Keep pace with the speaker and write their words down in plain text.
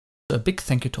A big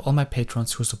thank you to all my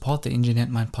patrons who support the Engineered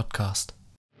Mind podcast.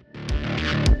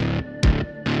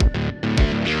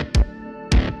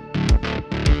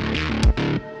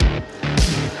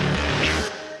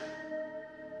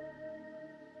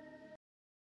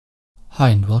 Hi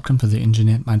and welcome to the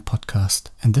Engineered Mind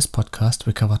podcast. In this podcast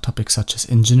we cover topics such as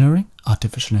engineering,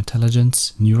 artificial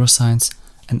intelligence, neuroscience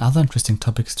and other interesting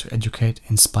topics to educate,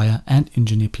 inspire and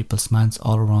engineer people's minds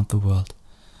all around the world.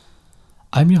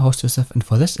 I'm your host Yusuf, and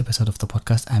for this episode of the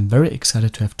podcast I'm very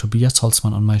excited to have Tobias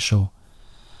Holzmann on my show.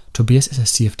 Tobias is a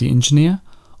CFD engineer,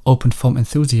 OpenFOAM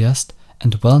enthusiast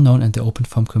and well known in the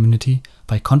OpenFOAM community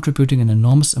by contributing an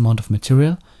enormous amount of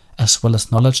material as well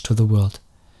as knowledge to the world.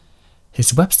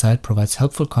 His website provides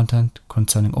helpful content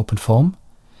concerning OpenFOAM.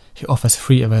 He offers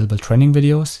free available training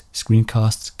videos,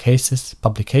 screencasts, cases,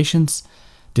 publications,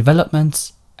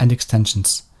 developments and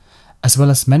extensions, as well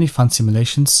as many fun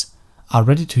simulations are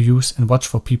ready to use and watch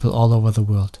for people all over the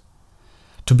world.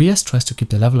 Tobias tries to keep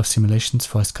the level of simulations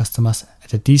for his customers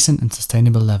at a decent and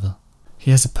sustainable level.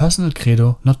 He has a personal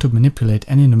credo not to manipulate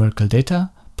any numerical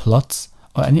data, plots,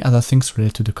 or any other things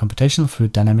related to the computational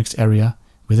fluid dynamics area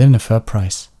within a fair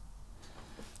price.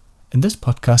 In this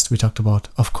podcast we talked about,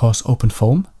 of course,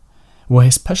 OpenFOAM, where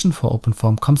his passion for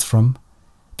OpenFOAM comes from,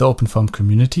 the OpenFOAM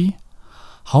community,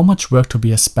 how much work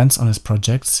Tobias spends on his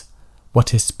projects,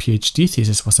 what his PhD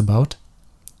thesis was about,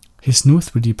 his new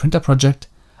 3D printer project,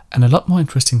 and a lot more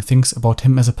interesting things about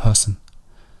him as a person.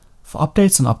 For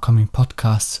updates on upcoming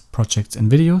podcasts, projects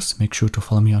and videos, make sure to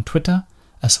follow me on Twitter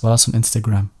as well as on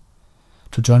Instagram.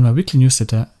 To join my weekly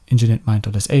newsletter,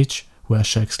 engineeredmind.sh, where I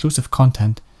share exclusive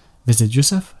content, visit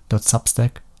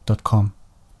yusuf.substack.com.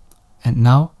 And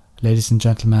now, ladies and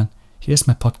gentlemen, here's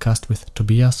my podcast with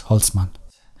Tobias Holzmann.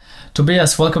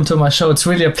 Tobias, welcome to my show. It's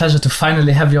really a pleasure to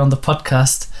finally have you on the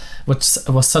podcast, which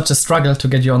was such a struggle to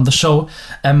get you on the show.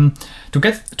 To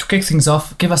kick things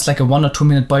off, give us like a 1 or 2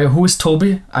 minute bio. Who is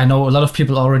Toby? I know a lot of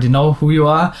people already know who you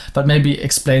are, but maybe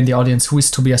explain the audience, who is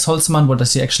Tobias Holzmann, what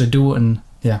does he actually do, and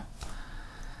yeah.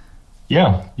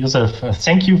 Yeah, Yusuf,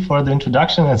 thank you for the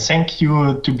introduction and thank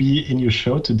you to be in your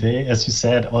show today. As you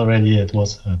said already, it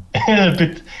was a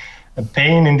bit a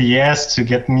pain in the ass to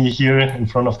get me here in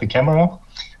front of the camera,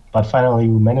 but finally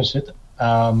we managed it.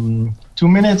 2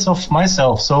 minutes of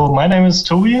myself. So my name is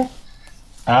Toby.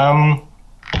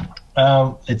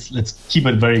 Let's keep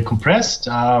it very compressed.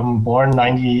 Born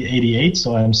 1988,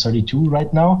 so I'm 32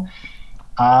 right now.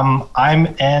 I'm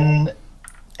an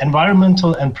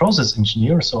environmental and process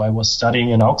engineer. So I was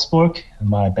studying in Augsburg.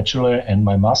 My bachelor and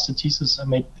my master thesis I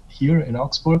made here in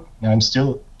Augsburg. I'm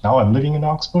living in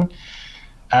Augsburg.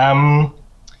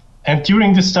 And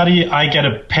during the study, I get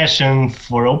a passion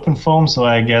for OpenFOAM. So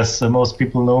I guess most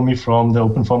people know me from the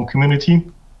OpenFOAM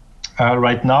community.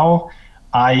 Right now,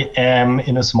 I am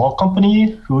in a small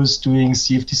company who's doing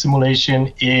CFD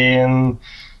simulation in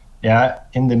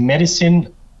the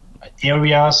medicine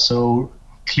area. So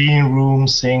clean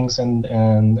rooms, things,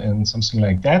 and something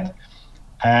like that.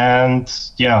 And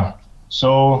yeah,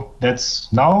 so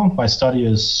that's now my study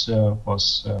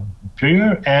was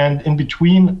superior, and in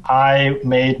between I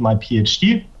made my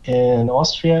PhD in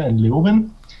Austria in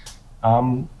Leoben.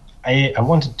 I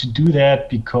wanted to do that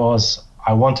because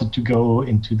I wanted to go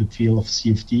into the field of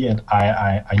CFD, and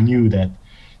I knew that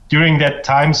during that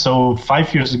time, so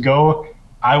 5 years ago,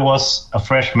 I was a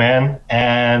freshman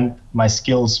and my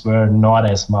skills were not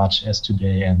as much as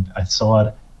today, and I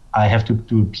thought I have to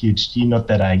do a PhD, not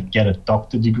that I get a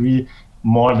doctorate degree,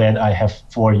 more that I have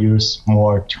 4 years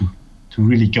more to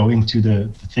really go into the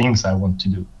things I want to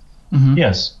do. Mm-hmm.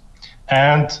 Yes.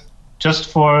 And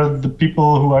just for the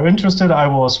people who are interested, I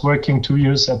was working 2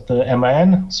 years at the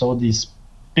MAN, so these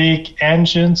big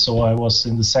engines. So I was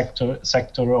in the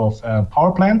sector of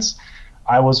power plants.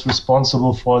 I was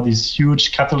responsible for these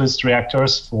huge catalyst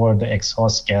reactors for the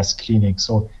exhaust gas cleaning.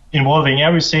 So involving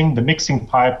everything, the mixing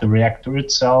pipe, the reactor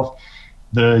itself,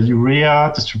 the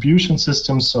urea distribution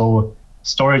system, so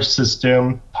storage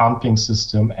system, pumping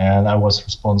system, and I was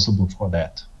responsible for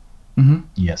that. Mm-hmm.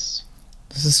 Yes.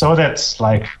 So that's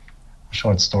like a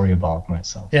short story about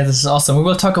myself. Yeah, this is awesome. We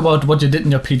will talk about what you did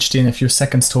in your PhD in a few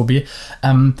seconds, Toby.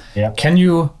 Can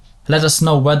you let us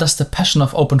know, where does the passion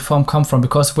of OpenFOAM come from?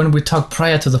 Because when we talked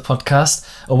prior to the podcast,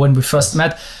 or when we first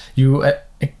met, you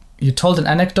told an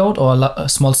anecdote or a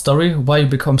small story why you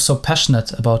become so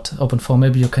passionate about OpenFOAM.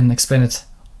 Maybe you can explain it.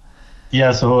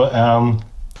 Yeah, so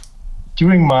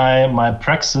during my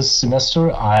praxis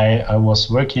semester, I was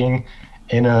working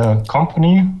in a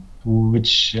company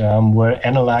which were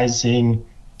analyzing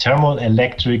thermal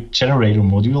electric generator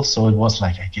modules. So it was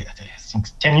like, I think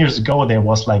 10 years ago, there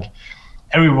was like,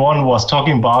 everyone was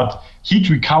talking about heat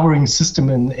recovering system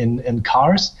in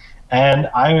cars. And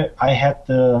I had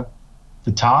the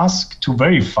task to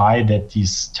verify that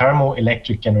these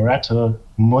thermoelectric generator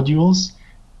modules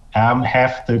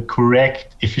have the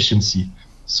correct efficiency.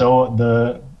 So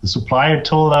the supplier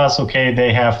told us, okay,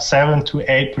 they have 7 to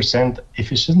 8%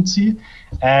 efficiency,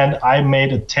 and I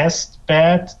made a test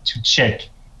bed to check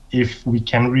if we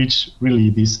can reach really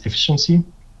this efficiency.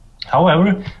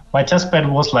 However, my test bed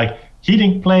was like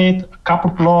heating plate, a copper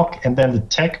block, and then the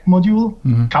tech module,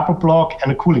 copper block,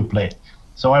 and a cooling plate.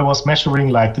 So I was measuring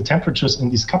like the temperatures in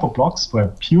these copper blocks were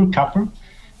pure copper.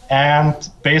 And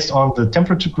based on the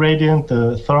temperature gradient,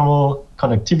 the thermal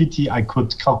conductivity, I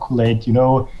could calculate,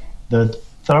 the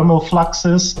thermal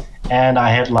fluxes. And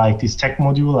I had like this tech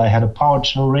module. I had a power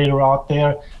generator out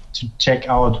there to check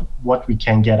out what we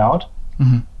can get out.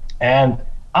 And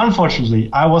unfortunately,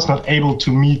 I was not able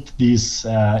to meet these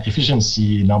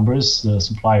efficiency numbers the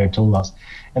supplier told us.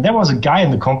 And there was a guy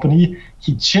in the company,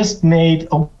 he just made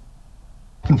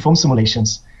open foam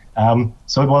simulations.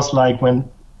 So it was like when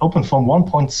OpenFOAM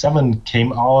 1.7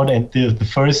 came out and the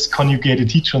first conjugated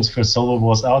heat transfer solver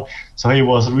was out. So he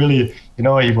was really,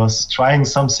 he was trying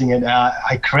something, and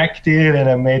I cracked it and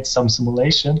I made some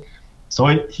simulation. So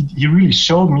he really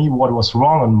showed me what was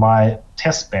wrong on my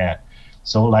test bed.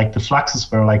 So like the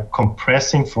fluxes were like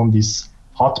compressing from this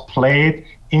hot plate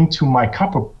into my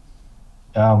copper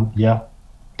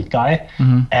guy.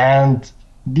 And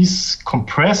this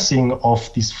compressing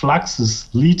of these fluxes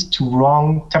lead to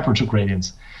wrong temperature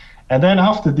gradients. And then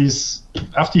after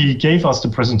he gave us the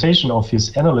presentation of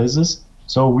his analysis,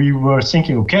 so we were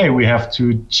thinking, okay, we have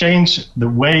to change the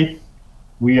way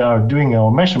we are doing our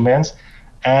measurements.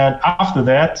 And after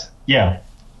that,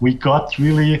 we got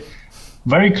really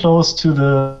very close to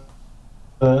the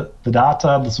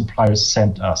data the suppliers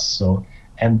sent us. So,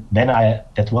 and then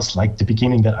that was like the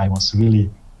beginning that I was really,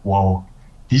 whoa,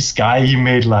 this guy, he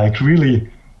made like really,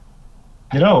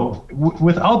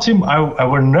 without him, I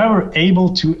were never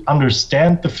able to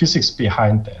understand the physics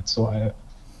behind that. So I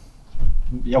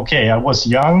was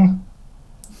young,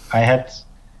 I had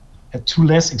too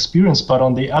less experience, but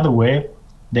on the other way,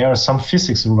 there are some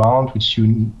physics around which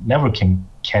you never can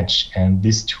catch, and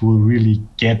this tool really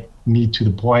get me to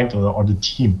the point, or the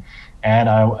team, and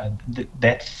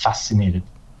that fascinated.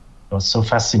 It was so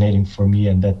fascinating for me,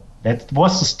 and that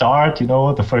was the start.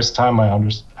 The first time I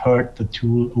heard the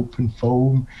tool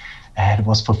OpenFOAM, and it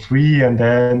was for free, and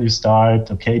then you start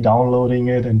downloading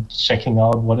it and checking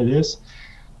out what it is,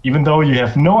 even though you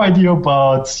have no idea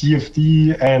about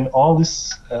CFD and all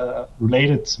this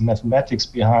related mathematics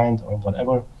behind or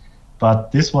whatever.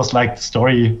 But this was like the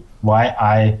story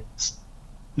why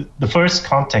the first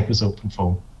contact with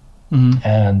OpenFOAM.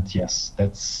 And yes,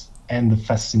 and the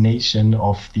fascination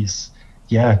of these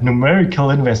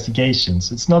numerical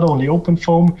investigations. It's not only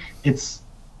OpenFOAM, it's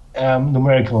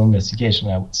numerical investigation,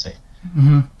 I would say.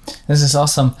 This is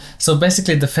awesome. So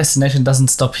basically the fascination doesn't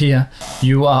stop here.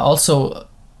 You are also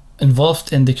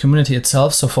involved in the community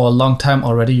itself. So for a long time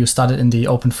already, you started in the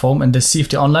OpenFOAM and the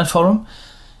CFD online forum,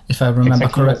 if I remember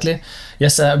correctly.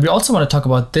 Yes, we also want to talk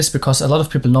about this because a lot of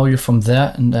people know you from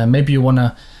there, and maybe you want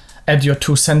to add your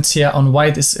 2 cents here on why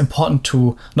it is important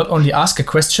to not only ask a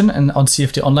question and on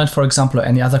CFD Online, for example, or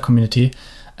any other community,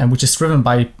 and which is driven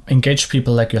by engaged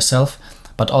people like yourself,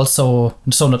 but also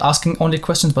not asking only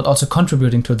questions, but also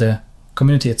contributing to the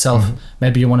community itself.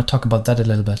 Maybe you want to talk about that a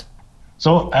little bit.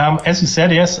 So as you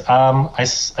said, yes, I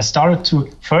started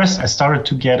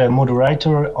to get a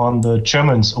moderator on the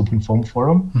German's OpenFOAM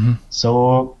forum.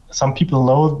 So some people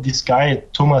know this guy,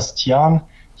 Thomas Tian.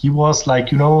 He was like,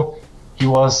 he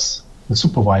was the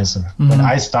supervisor. When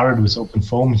I started with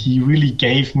OpenFOAM, he really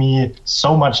gave me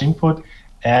so much input.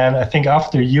 And I think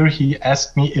after a year, he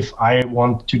asked me if I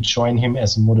want to join him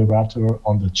as a moderator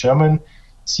on the German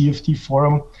CFD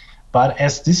forum. But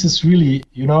as this is really,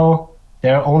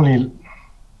 there are only,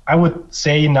 I would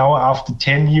say now after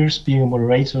 10 years being a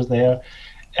moderator there,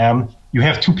 you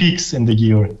have 2 peaks in the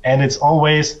year. And it's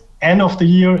always end of the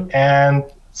year and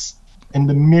in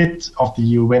the mid of the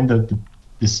year when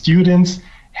the students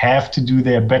have to do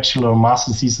their bachelor or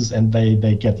master thesis and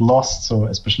they get lost. So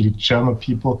especially German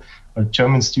people or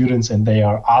German students, and they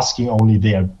are asking only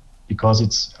there because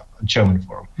it's a German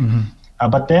forum.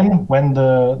 But then when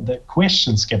the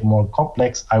questions get more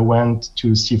complex, I went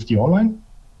to CFD Online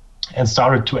and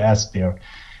started to ask there.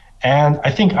 And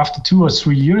I think after 2 or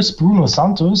 3 years, Bruno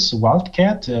Santos,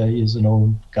 Wildcat, he's an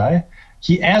old guy,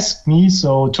 he asked me,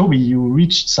 so Toby, you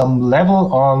reached some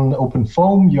level on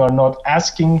OpenFOAM, you are not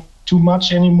asking too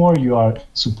much anymore, you are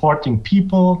supporting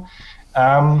people.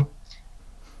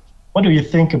 what do you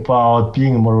think about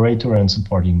being a moderator and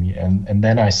supporting me? And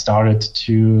then I started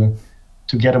to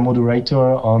get a moderator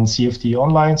on CFD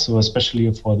Online, so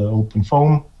especially for the open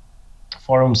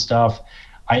forum stuff.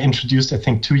 I introduced, I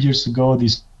think 2 years ago,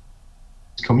 this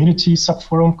community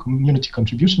subforum, community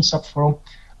contribution subforum.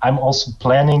 I'm also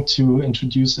planning to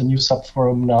introduce a new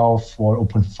subforum now for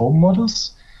open foam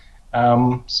models.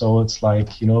 So it's like,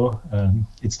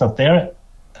 it's not there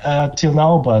till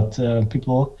now, but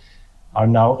people are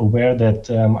now aware that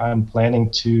I'm planning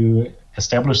to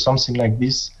establish something like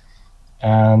this.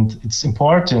 And it's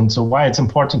important. So why it's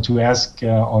important to ask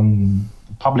on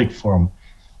the public forum?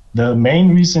 The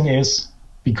main reason is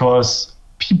because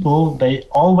people, they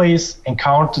always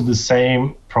encounter the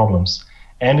same problems.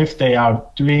 And if they are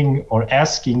doing or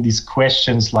asking these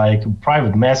questions like a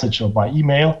private message or by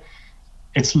email,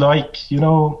 it's like,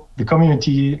 the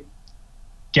community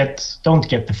don't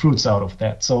get the fruits out of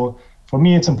that. So for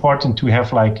me, it's important to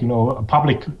have like,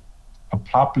 a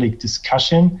public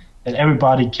discussion that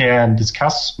everybody can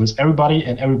discuss with everybody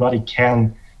and everybody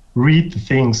can read the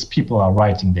things people are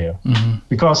writing there. Mm-hmm.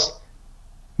 Because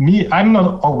I'm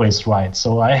not always right.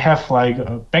 So I have like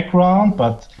a background,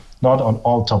 but not on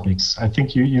all topics. I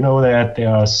think you know that there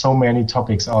are so many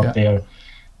topics out there.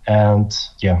 And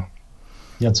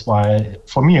that's why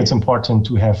for me it's important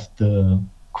to have the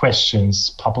questions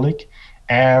public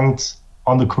and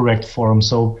on the correct forum.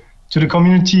 So to the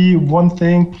community, one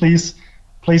thing, please,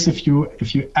 if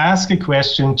you ask a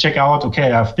question, check out,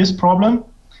 okay, I have this problem.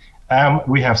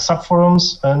 We have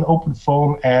subforums, an open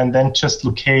forum, and then just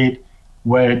locate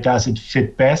where does it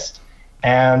fit best.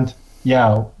 And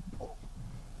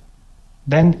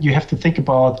then you have to think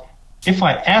about, if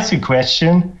I ask a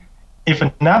question, if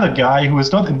another guy who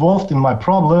is not involved in my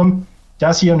problem,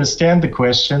 does he understand the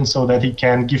question so that he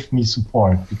can give me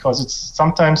support? Because it's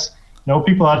sometimes,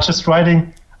 people are just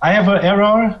writing, I have an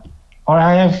error, or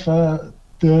I have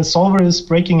the solver is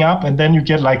breaking up, and then you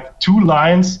get like 2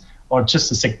 lines or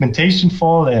just a segmentation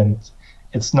fault, and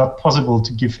it's not possible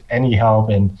to give any help.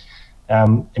 And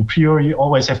in priori, you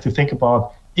always have to think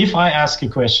about, if I ask a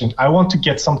question, I want to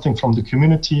get something from the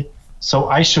community, so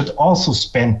I should also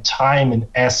spend time in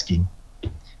asking.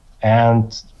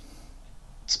 And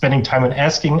spending time in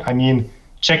asking, I mean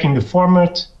checking the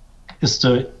format.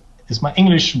 Is my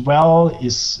English well?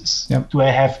 Do I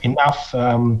have enough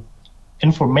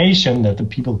information that the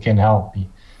people can help me?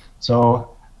 So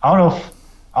out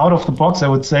of the box, I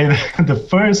would say that the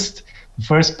first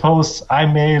posts I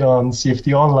made on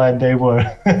CFD Online, they were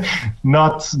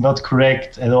not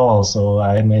correct at all. So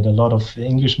I made a lot of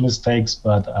English mistakes,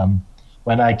 but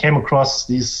when I came across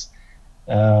these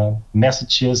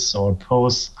messages or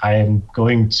posts, I am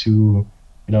going to,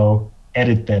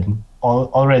 edit them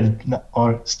already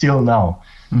or still now.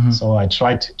 Mm-hmm. So I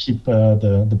try to keep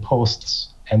the posts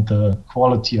and the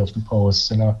quality of the posts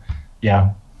in a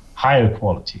higher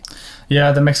quality.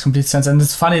 Yeah, that makes complete sense. And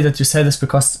it's funny that you say this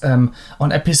because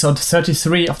on episode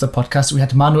 33 of the podcast, we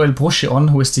had Manuel Bruschi on,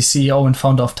 who is the CEO and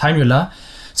founder of Timula.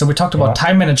 So we talked about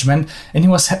time management, and he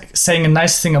was saying a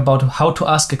nice thing about how to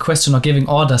ask a question or giving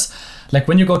orders. Like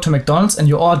when you go to McDonald's and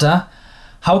you order,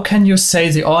 how can you say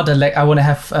the order, like I want to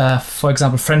have, for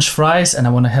example, French fries and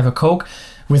I want to have a Coke,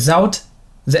 without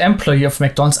the employee of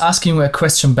McDonald's asking you a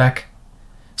question back?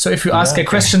 So if you ask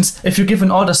if you give an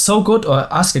order so good or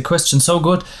ask a question so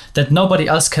good that nobody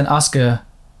else can ask a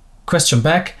question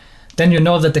back, then you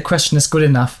know that the question is good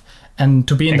enough. And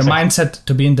to be in the mindset,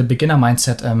 to be in the beginner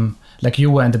mindset, like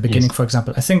you were in the beginning, for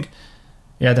example, I think,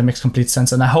 that makes complete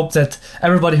sense. And I hope that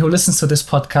everybody who listens to this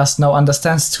podcast now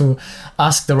understands to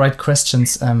ask the right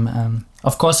questions.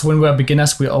 Of course, when we're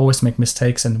beginners, we always make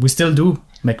mistakes, and we still do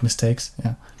make mistakes.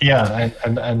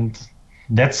 And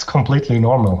that's completely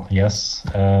normal. Yes,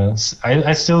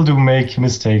 I still do make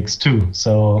mistakes too.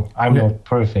 So I'm not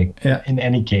perfect in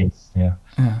any case.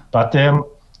 But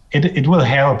it will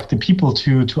help the people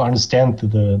to understand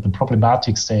the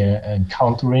problematics they are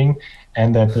encountering,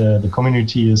 and that the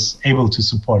community is able to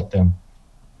support them.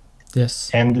 Yes.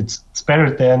 And it's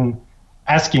better than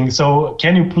asking, so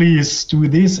can you please do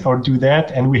this or do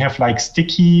that? And we have like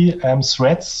sticky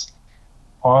threads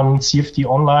on CFD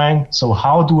Online. So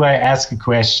how do I ask a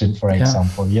question, for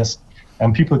example? Yes.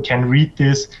 And people can read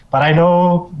this, but I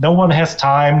know no one has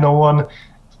time. No one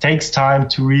takes time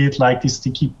to read like these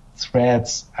sticky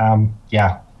threads.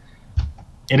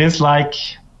 It is like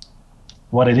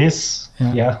what it is.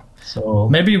 So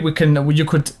maybe you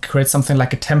could create something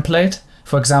like a template,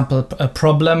 for example, a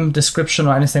problem description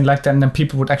or anything like that, and then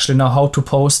people would actually know how to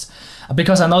post.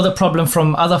 Because I know the problem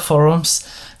from other forums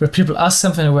where people ask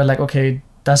something and we're like, okay,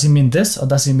 does he mean this or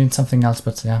does he mean something else?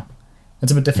 But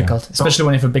it's a bit difficult, especially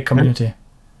when you have a big community.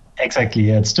 Exactly,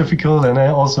 yeah, it's difficult, and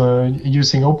also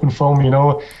using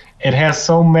OpenFOAM, it has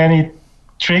so many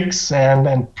tricks and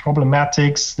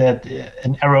problematics that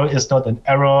an error is not an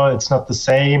error, it's not the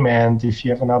same, and if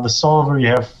you have another solver, you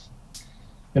have,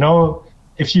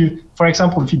 if you, for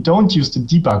example, if you don't use the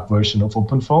debug version of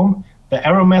OpenFOAM, the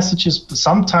error message is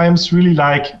sometimes really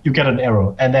like you get an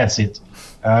error, and that's it.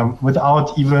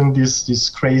 Without even this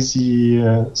crazy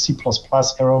C++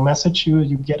 error message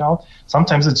you get out.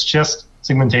 Sometimes it's just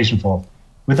segmentation fault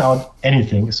without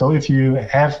anything. So if you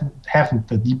haven't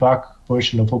the debug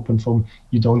version of OpenFOAM,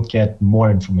 you don't get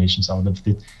more information out of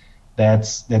it.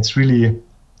 That's really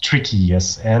tricky,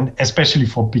 yes, and especially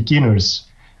for beginners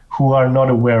who are not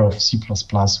aware of C++,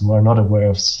 who are not aware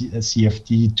of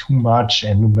CFD too much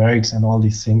and numerics and all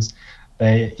these things.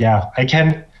 I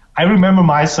remember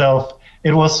myself.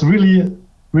 It was really,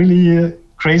 really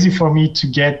crazy for me to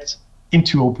get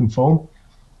into OpenFOAM,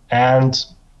 and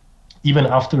even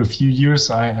after a few years,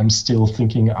 I am still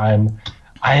thinking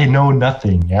I know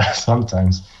nothing. Yeah,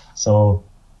 sometimes. So,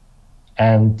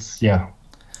 and yeah,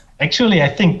 actually, I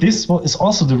think this is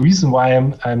also the reason why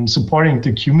I'm supporting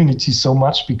the community so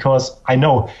much, because I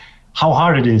know how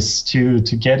hard it is to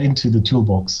get into the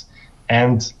toolbox.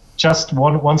 And just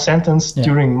one sentence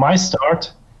during my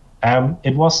start.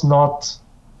 It was not.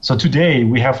 So today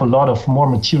we have a lot of more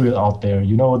material out there.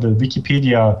 The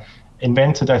Wikipedia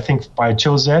invented, I think, by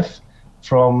Joseph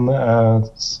from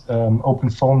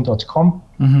openfoam.com.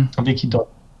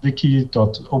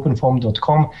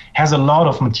 Wiki.openfoam.com has a lot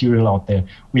of material out there.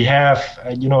 We have,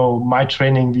 my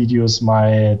training videos,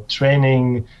 my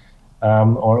training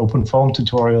or OpenFOAM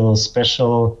tutorials,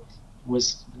 special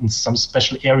with in some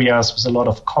special areas with a lot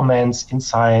of comments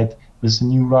inside with a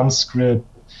new run script.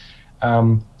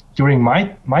 During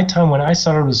my time when I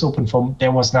started with OpenFOAM,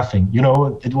 there was nothing.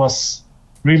 It was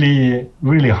really,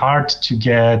 really hard to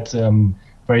get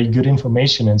very good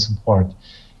information and support.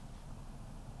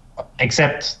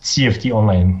 Except CFD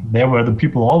Online. There were the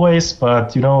people always,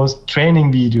 but,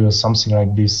 training videos, something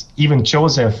like this. Even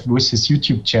Joseph with his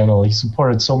YouTube channel, he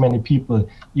supported so many people,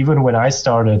 even when I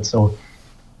started. So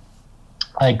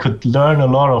I could learn a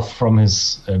lot from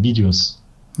his videos.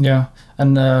 Yeah,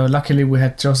 and luckily we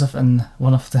had Joseph in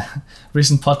one of the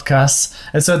recent podcasts.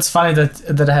 And so it's funny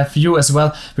that I have you as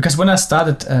well, because when I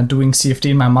started doing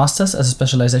CFD in my master's as a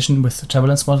specialization with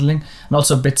turbulence modeling and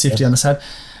also a bit CFD on the side,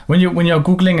 when you're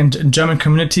Googling in German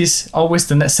communities, always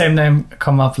the same name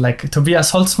come up, like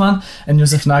Tobias Holzmann and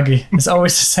Josef Nagy. It's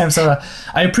always the same. So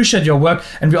I appreciate your work.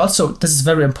 And we also, this is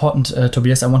very important,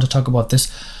 Tobias, I want to talk about this,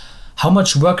 how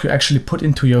much work you actually put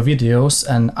into your videos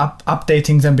and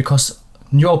updating them, because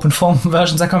new OpenFOAM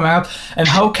versions are coming up. And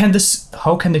how can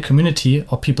the community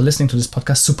or people listening to this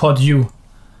podcast support you?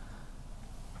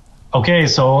 Okay,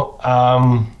 so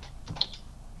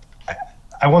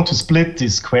I want to split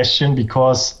this question,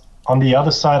 because on the other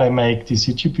side I make these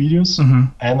YouTube videos,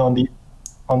 and on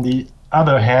the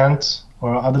other hand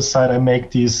or other side I make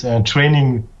these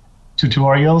training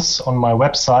tutorials on my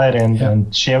website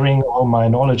and sharing all my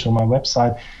knowledge on my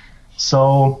website.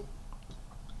 So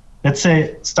let's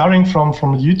say starting from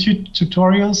YouTube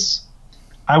tutorials,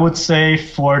 I would say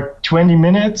for 20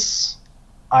 minutes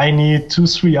I need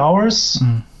 2-3 hours.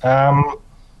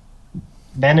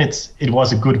 Then it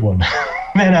was a good one.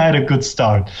 Then I had a good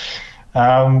start,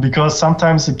 because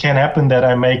sometimes it can happen that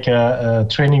I make a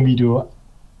training video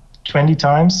 20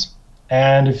 times,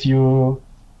 and if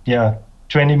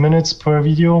 20 minutes per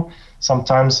video,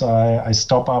 sometimes I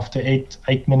stop after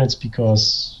 8 minutes,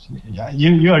 because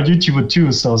you are a YouTuber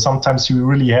too, so sometimes you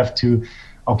really have to,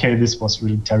 okay, this was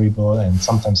really terrible, and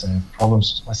sometimes I have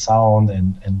problems with my sound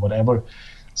and whatever.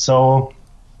 So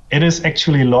it is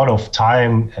actually a lot of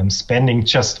time spending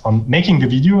just on making the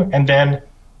video, and then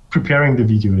preparing the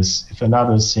video is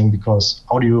another thing, because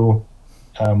audio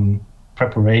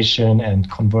preparation and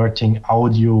converting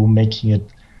audio,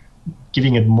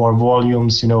 giving it more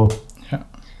volumes,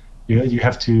 you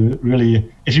have to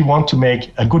really, if you want to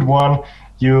make a good one,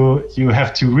 you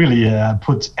have to really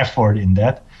put effort in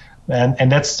that.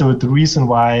 And that's the reason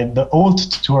why the old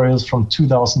tutorials from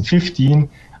 2015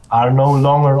 are no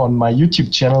longer on my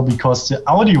YouTube channel, because the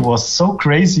audio was so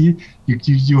crazy.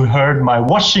 You heard my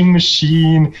washing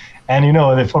machine,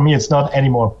 and for me it's not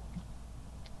anymore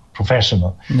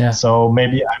professional. Yeah. So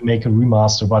maybe I make a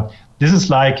remaster, but this is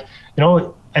like,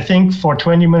 I think for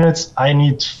 20 minutes I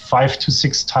need 5 to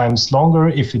 6 times longer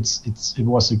if it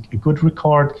was a good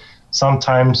record.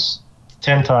 Sometimes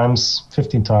 10 times,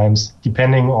 15 times,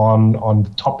 depending on the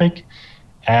topic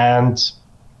and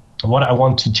what I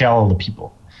want to tell the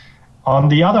people. On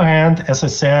the other hand, as I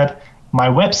said, my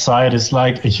website is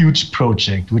like a huge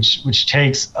project, which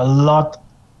takes a lot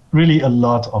really a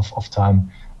lot of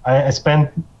time. I spent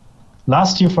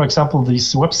last year, for example,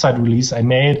 this website release I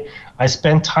made, I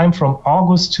spent time from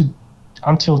August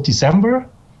until December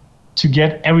to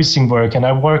get everything work. And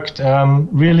I worked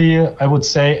really, I would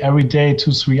say, every day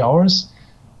 2-3 hours,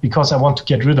 because I want to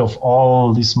get rid of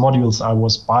all these modules I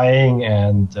was buying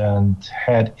and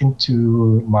head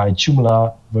into my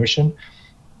Joomla version.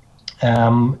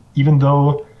 Even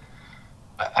though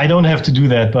I don't have to do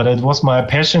that, but it was my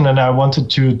passion, and I wanted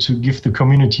to give the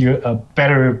community a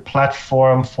better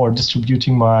platform for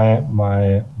distributing my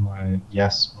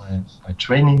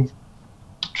training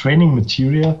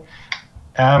material.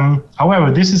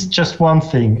 However, this is just one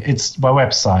thing. It's my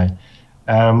website.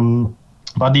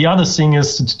 But the other thing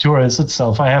is the tutorials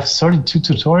itself. I have 32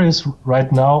 tutorials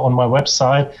right now on my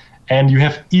website, and you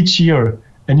have each year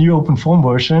a new OpenFOAM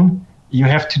version. You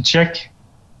have to check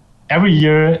every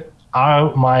year,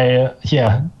 are my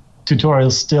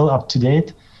tutorials still up to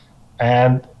date?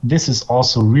 And this is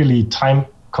also really time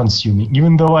consuming,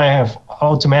 even though I have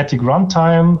automatic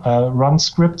runtime, run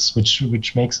scripts,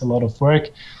 which makes a lot of work.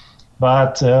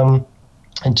 But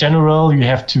in general, you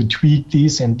have to tweak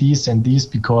these and these and these,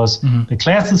 because the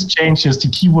classes changes, the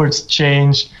keywords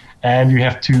change, and you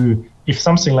have to, if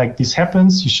something like this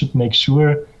happens, you should make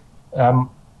sure,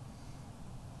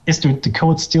 is the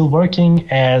code still working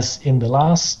as in the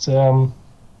last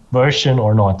version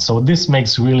or not? So this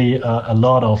makes really a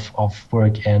lot of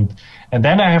work. And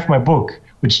then I have my book,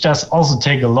 which does also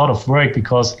take a lot of work,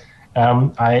 because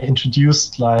I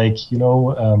introduced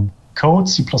code,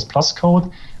 C++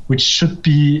 code, which should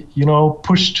be,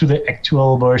 pushed to the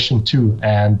actual version too.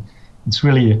 And it's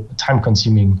really time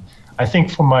consuming. I think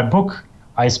for my book,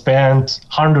 I spent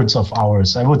hundreds of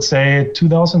hours. I would say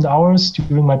 2,000 hours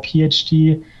during my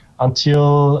PhD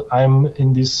until I'm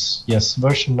in this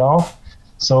version now.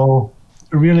 So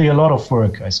really a lot of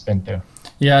work I spent there.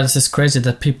 Yeah, this is crazy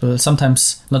that people,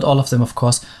 sometimes, not all of them of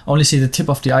course, only see the tip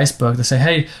of the iceberg. They say,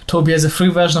 hey, Toby has a free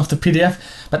version of the PDF.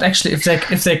 But actually,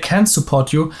 if they can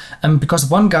support you, because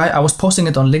one guy, I was posting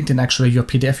it on LinkedIn actually, your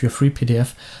PDF, your free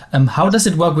PDF. How does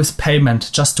it work with payment,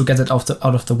 just to get it out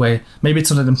of the way? Maybe it's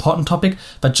not an important topic,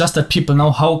 but just that people know,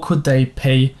 how could they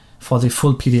pay for the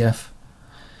full PDF?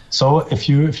 So if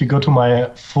you go to my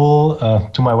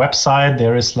to my website,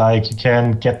 there is you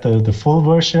can get the full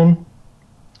version.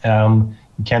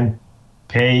 You can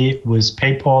pay with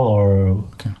PayPal or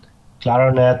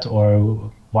Clarinet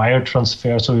or wire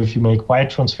transfer. So if you make wire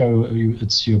transfer,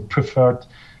 it's your preferred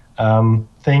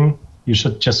thing. You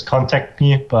should just contact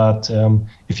me. But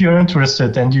if you're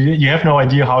interested and you have no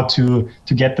idea how to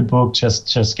get the book,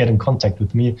 just get in contact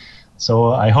with me.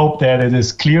 So I hope that it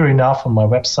is clear enough on my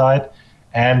website.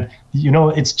 And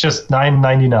it's just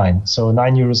 €9.99. So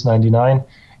 €9.99.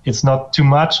 It's not too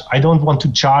much. I don't want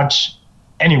to charge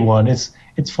anyone. It's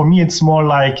for me, it's more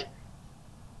like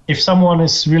if someone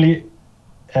is really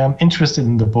interested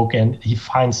in the book and he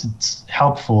finds it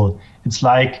helpful, it's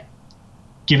like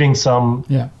giving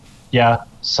something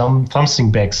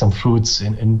back, some fruits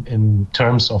in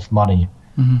terms of money.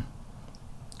 Mm-hmm.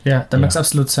 Yeah, that makes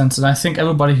absolute sense. And I think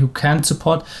everybody who can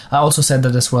support, I also said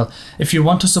that as well. If you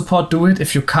want to support, do it.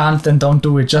 If you can't, then don't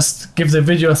do it. Just give the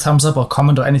video a thumbs up or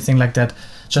comment or anything like that,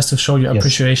 just to show your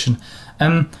appreciation.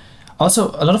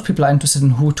 Also, a lot of people are interested in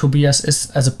who Tobias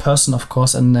is as a person, of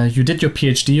course. And you did your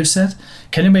PhD, you said.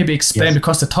 Can you maybe explain,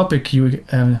 because the topic you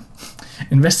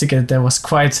investigated there was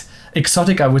quite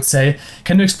exotic, I would say.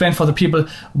 Can you explain for the people,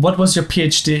 what was your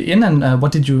PhD in and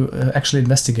what did you actually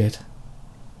investigate?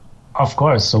 Of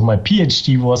course. So my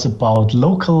PhD was about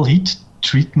local heat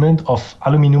treatment of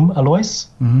aluminum alloys.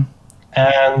 Mm-hmm.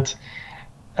 And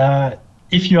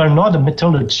if you are not a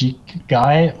metallurgy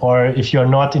guy, or if you are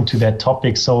not into that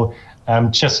topic, so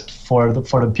just for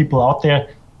the people out there,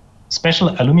 special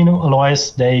aluminum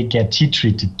alloys, they get heat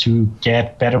treated to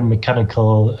get better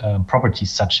mechanical properties,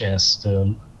 such as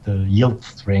the yield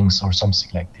strength or something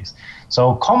like this.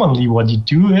 So commonly what you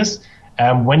do is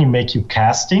when you make your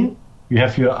casting, you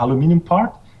have your aluminum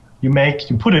part, you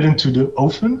put it into the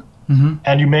oven,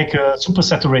 and you make a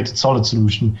supersaturated solid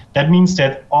solution. That means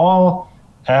that all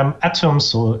atoms,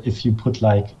 so if you put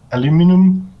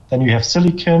aluminum, then you have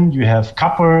silicon, you have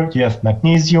copper, you have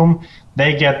magnesium,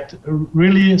 they get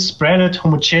really spread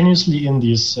homogeneously in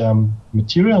this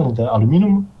material, the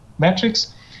aluminum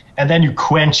matrix, and then you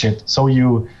quench it. So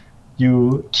you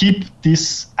keep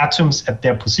these atoms at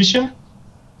their position,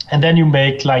 and then you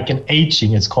make an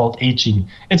aging. It's called aging.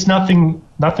 It's nothing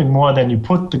more than you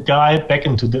put the guy back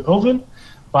into the oven,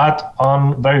 but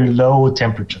on very low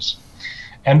temperatures.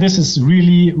 And this is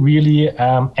really, really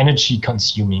energy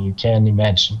consuming, you can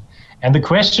imagine. And the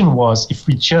question was, if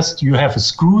you have a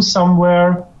screw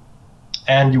somewhere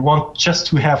and you want just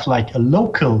to have like a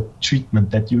local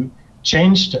treatment that you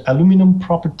change the aluminum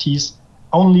properties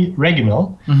only regional.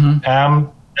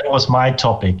 That was my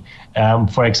topic.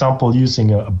 For example, using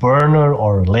a burner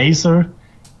or a laser.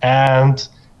 And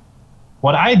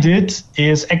what I did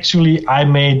is actually I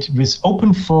made with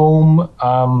OpenFOAM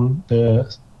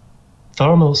the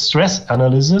thermal stress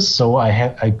analysis. So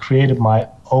I created my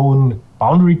own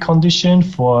boundary condition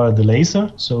for the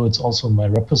laser. So it's also in my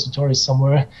repository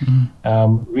somewhere.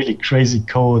 Really crazy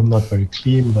code, not very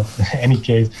clean, but in any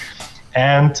case.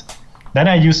 And then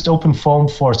I used OpenFOAM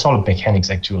for solid mechanics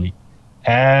actually.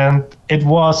 And it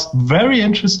was very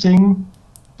interesting,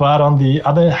 but on the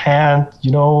other hand,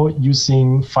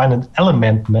 using finite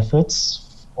element methods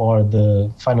or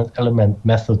the finite element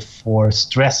method for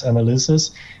stress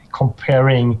analysis,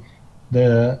 comparing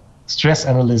the stress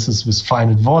analysis with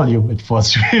finite volume, it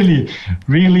was really,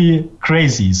 really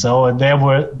crazy. So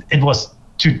it was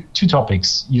two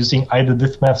topics, using either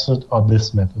this method or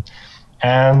this method.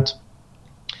 And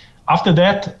after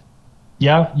that,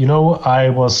 I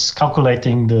was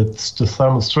calculating the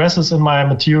thermal stresses in my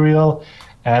material,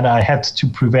 and I had to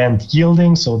prevent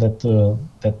yielding so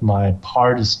that my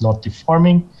part is not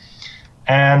deforming.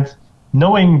 And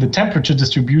knowing the temperature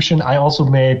distribution, I also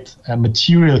made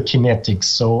material kinetics.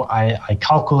 So I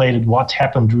calculated what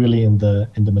happened really in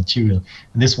the material.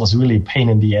 And this was really a pain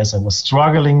in the ass. I was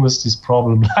struggling with this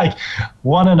problem like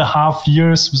 1.5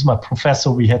 years with my professor.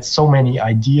 We had so many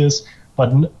ideas,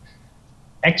 but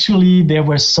actually there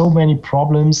were so many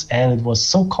problems and it was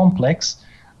so complex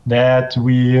that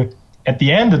at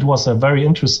the end, it was a very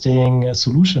interesting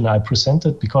solution I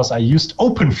presented because I used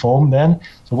OpenFOAM then.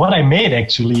 So what I made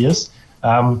actually is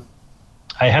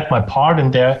I had my part in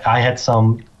there. I had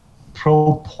some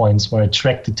probe points where I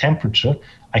tracked the temperature.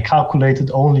 I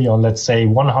calculated only on, let's say,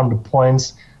 100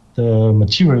 points the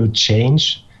material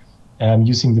change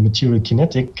using the material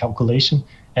kinetic calculation.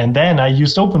 And then I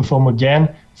used OpenFOAM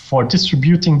again for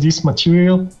distributing these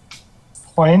material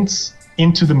points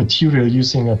into the material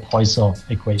using a Poisson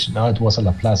equation. Now it was a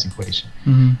Laplace equation.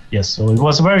 Yes, so it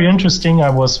was very interesting. I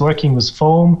was working with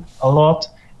foam a lot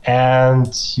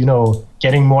and,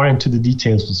 getting more into the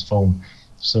details with foam.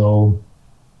 So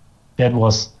that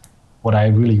was what I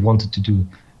really wanted to do.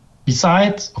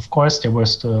 Besides, of course, there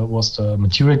was the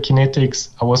material kinetics.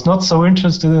 I was not so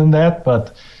interested in that,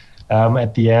 but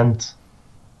at the end,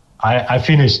 I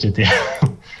finished it.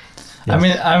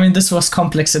 Yes. I mean, this was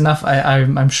complex enough.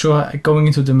 I'm sure going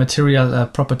into the material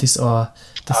properties or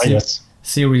the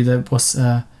theory, that was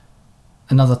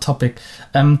another topic.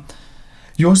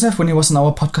 Josef, when he was on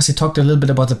our podcast, he talked a little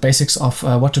bit about the basics of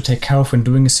what to take care of when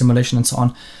doing a simulation and so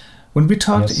on. When we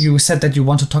talked, you said that you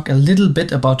want to talk a little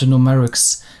bit about the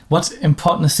numerics. What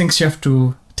important things you have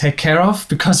to take care of,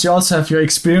 because you also have your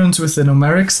experience with the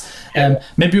numerics.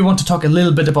 Maybe you want to talk a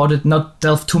little bit about it, not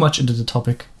delve too much into the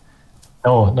topic.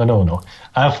 No.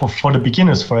 For the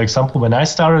beginners, for example, when I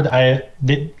started,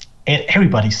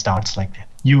 everybody starts like that.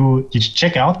 You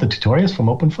check out the tutorials from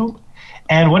OpenFOAM,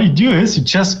 and what you do is you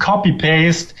just copy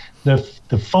paste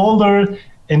the folder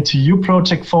into your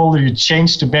project folder. You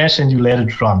change the mesh and you let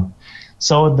it run.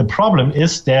 So the problem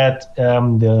is that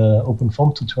the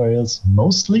OpenFOAM tutorials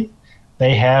mostly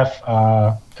they have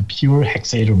a pure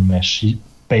hexaeder mesh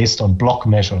based on block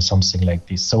mesh or something like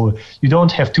this. So you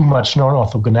don't have too much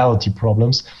non-orthogonality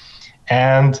problems.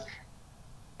 And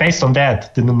based on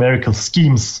that, the numerical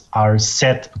schemes are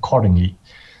set accordingly.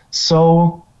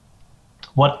 So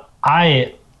what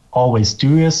I always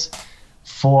do is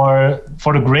for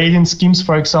the gradient schemes,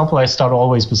 for example, I start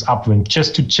always with upwind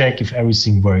just to check if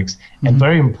everything works. And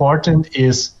very important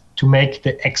is to make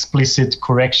the explicit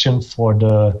correction for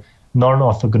the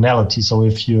non-orthogonality. So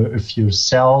if your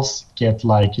cells get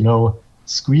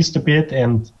squeezed a bit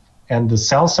and the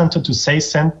cell center to cell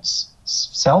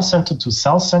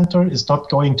center is not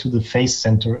going to the face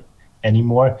center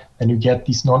anymore, then you get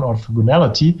this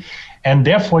non-orthogonality, and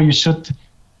therefore you should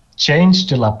change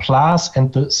the Laplace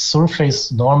and the surface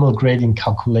normal gradient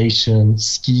calculation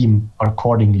scheme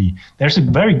accordingly. There's a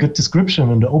very good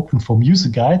description in the OpenFOAM user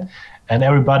guide. And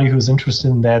everybody who's interested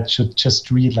in that should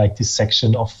just read this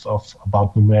section of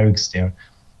about numerics there.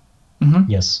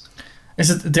 Yes. Is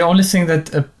it the only thing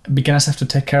that beginners have to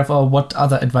take care of, or what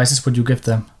other advices would you give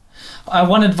them?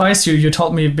 One advice you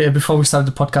told me before we started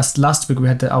the podcast last week, we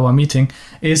had our meeting,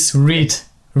 is read.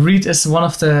 Read is one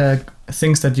of the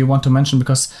things that you want to mention,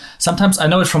 because sometimes I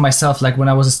know it from myself. Like when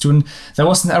I was a student, there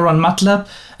was an error on MATLAB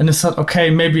and I thought, okay,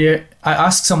 maybe I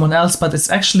ask someone else, but it's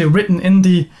actually written in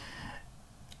the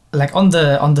on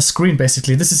the screen,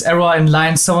 basically. This is error in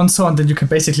line so and so, and then you can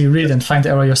basically read and find the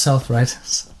error yourself, right?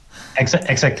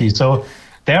 Exactly. So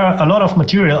there are a lot of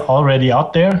material already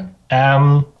out there,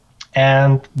 and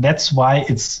that's why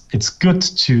it's good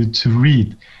to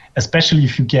read, especially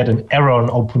if you get an error on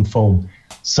OpenFOAM.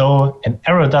 So an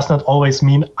error does not always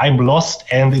mean I'm lost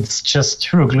and it's just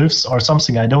hieroglyphs or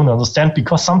something I don't understand,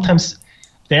 because sometimes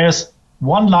there's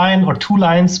one line or two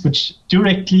lines which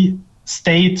directly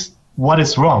state what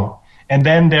is wrong. And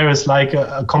then there is like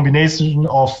a combination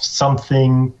of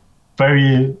something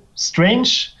very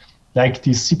strange, like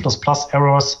these C++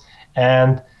 errors.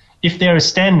 And if they are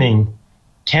standing,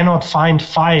 cannot find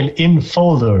file in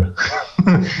folder,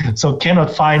 so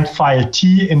cannot find file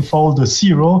T in folder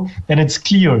 0, then it's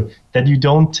clear that you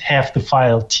don't have the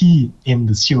file T in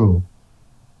the 0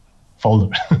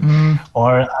 folder.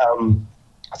 Or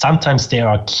sometimes there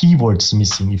are keywords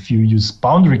missing if you use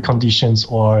boundary conditions,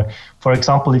 or for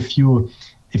example, if you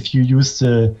use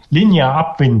the linear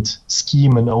upwind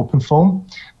scheme in OpenFOAM,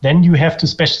 then you have to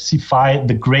specify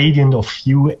the gradient of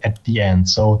u at the end.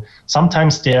 So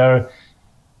sometimes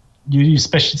you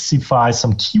specify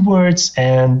some keywords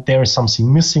and there is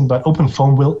something missing, but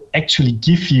OpenFOAM will actually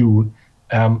give you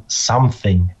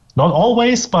something. Not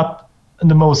always, but in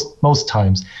the most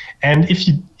times. And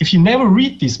if you never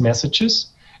read these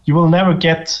messages, you will never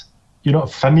get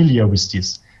familiar with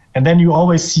this. And then you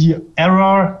always see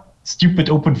error, stupid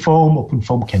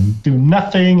OpenFOAM can do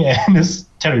nothing and is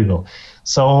terrible.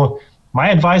 So my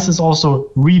advice is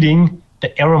also reading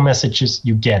the error messages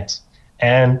you get.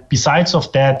 And besides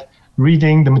of that,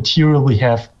 reading the material we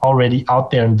have already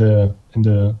out there in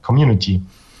the community.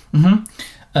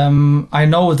 Mm-hmm. I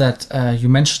know that you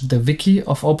mentioned the wiki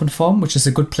of OpenFOAM, which is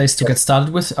a good place to get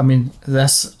started with. I mean,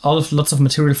 there's lots of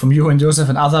material from you and Joseph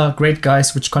and other great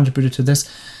guys which contributed to this.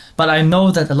 But I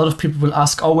know that a lot of people will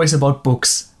ask always about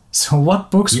books. So what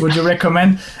books would you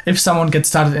recommend if someone gets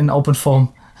started in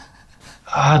OpenFOAM?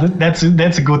 That's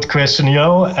a good question.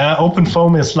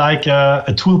 OpenFOAM is like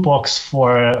a toolbox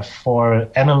for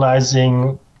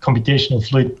analyzing computational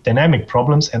fluid dynamic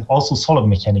problems and also solid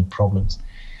mechanic problems.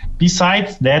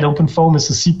 Besides that, OpenFOAM is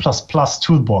a C++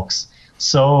 toolbox.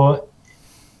 So,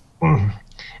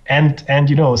 and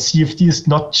CFD is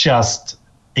not just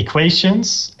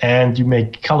equations and you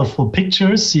make colorful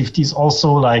pictures. CFD is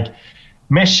also like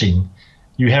meshing.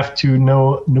 You have to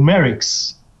know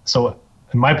numerics. So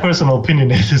in my personal opinion,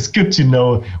 it is good to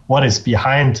know what is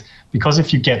behind, because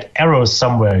if you get errors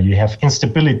somewhere, you have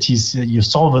instabilities, your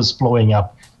solver is blowing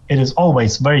up, it is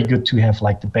always very good to have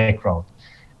like the background.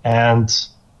 And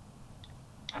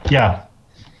yeah,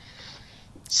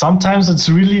 sometimes it's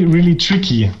really, really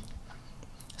tricky.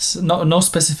 So no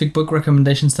specific book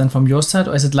recommendations then from your side,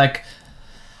 or is it like,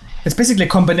 it's basically a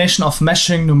combination of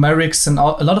meshing, numerics, and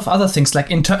a lot of other things.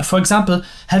 Like, for example,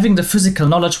 having the physical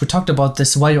knowledge. We talked about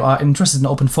this, why you are interested in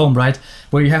OpenFOAM, right?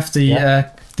 Where you have the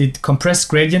compressed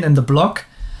gradient in the block.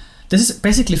 This is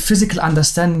basically physical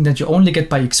understanding that you only get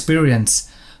by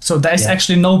experience. So there is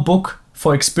actually no book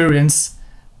for experience,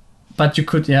 but you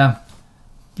could,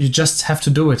 you just have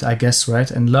to do it, I guess, right?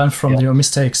 And learn from your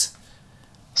mistakes.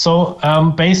 So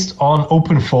based on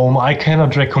OpenFOAM, I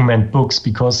cannot recommend books,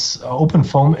 because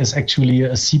OpenFOAM is actually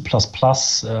a C++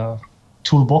 toolbox.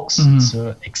 Mm-hmm. It's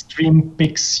an extreme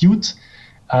big suite.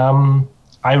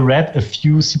 I read a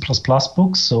few C++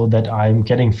 books so that I'm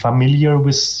getting familiar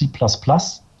with C++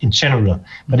 in general.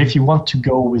 But if you want to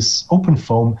go with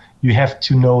OpenFOAM, you have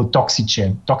to know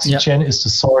Doxygen. Doxygen is the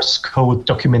source code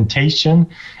documentation,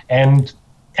 and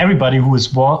everybody who wants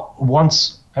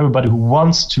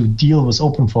to deal with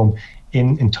OpenFOAM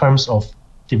in terms of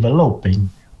developing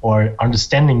or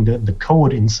understanding the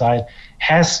code inside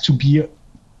has to be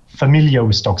familiar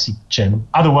with Doxygen.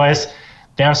 Otherwise,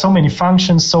 there are so many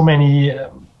functions, so many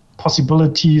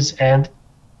possibilities, and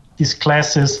these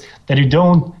classes that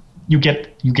you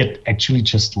get actually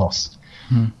just lost.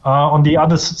 On the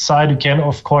other side, you can,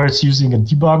 of course, using a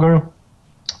debugger,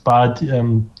 but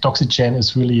Doxygen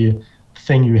is really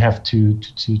thing you have to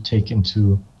take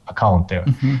into account there.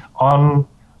 Mm-hmm. On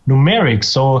numeric,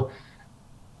 so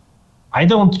I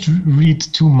don't read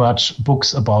too much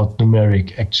books about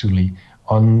numeric actually.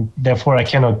 Therefore, I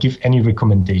cannot give any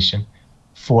recommendation.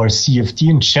 For CFD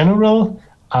in general,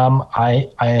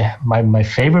 my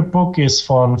favorite book is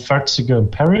from Fertziger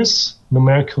and Paris,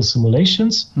 Numerical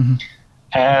Simulations. Mm-hmm.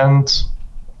 And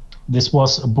this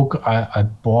was a book I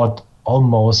bought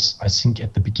almost, I think,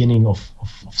 at the beginning of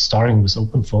starting with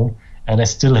OpenFOAM, and I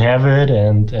still have it,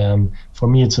 and for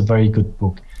me it's a very good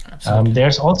book.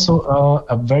 There's also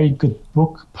a very good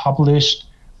book published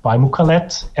by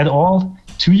Mukalet et al.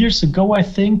 2 years ago, I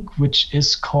think, which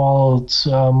is called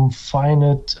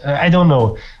Finite, I don't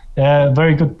know, A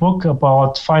very good book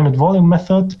about finite volume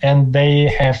method, and they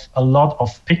have a lot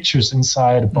of pictures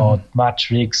inside about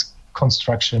matrix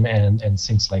construction and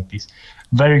things like this.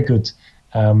 Very good.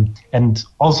 And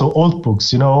also old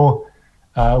books,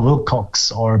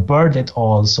 Wilcox or Bird et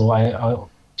al. So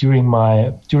during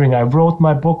I wrote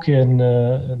my book in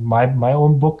my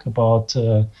own book about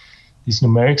this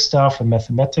numeric stuff and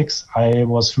mathematics, I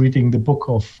was reading the book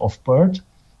of Bird,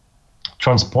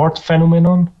 Transport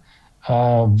Phenomenon.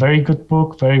 Very good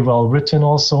book, very well written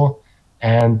also.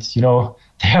 And,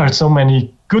 there are so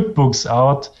many good books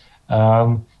out.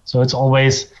 So it's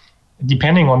always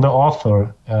depending on the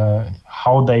author,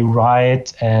 how they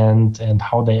write and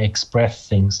how they express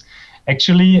things.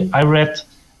 Actually, I read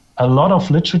a lot of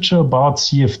literature about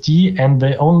CFD,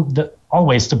 and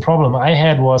always the problem I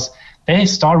had was they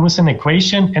start with an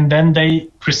equation and then they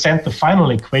present the final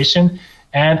equation.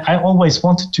 And I always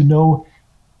wanted to know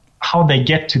how they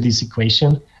get to this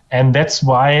equation. And that's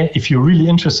why, if you're really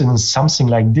interested in something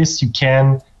like this, you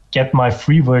can get my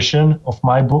free version of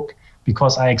my book,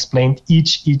 because I explained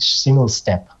each single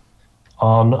step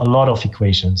on a lot of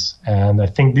equations. And I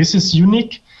think this is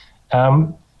unique.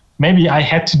 Maybe I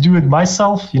had to do it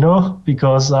myself,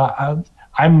 because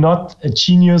I'm not a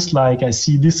genius. Like, I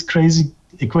see this crazy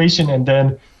equation and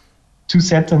then 2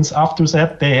 sentences after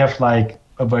that, they have like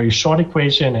a very short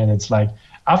equation, and it's like,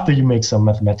 after you make some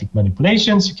mathematical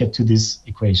manipulations, you get to this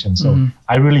equation. So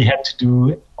I really had to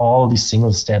do all these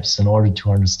single steps in order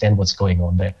to understand what's going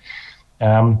on there.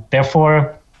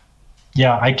 Therefore,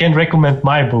 I can recommend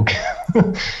my book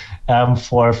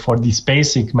for these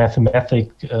basic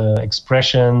mathematical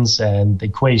expressions and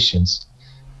equations.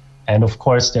 And of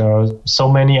course, there are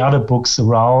so many other books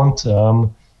around.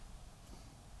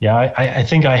 I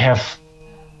think I have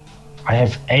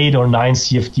 8 or 9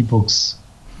 CFD books.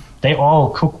 They all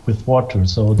cook with water,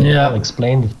 so they all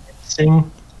explain the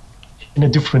thing in a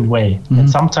different way. And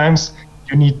sometimes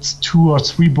you need 2 or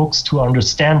 3 books to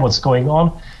understand what's going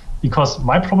on, because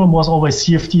my problem was always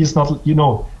CFD is not,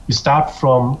 you start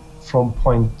from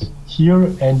point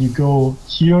here and you go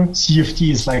here.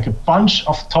 CFD is like a bunch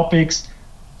of topics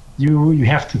you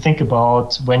have to think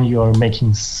about when you're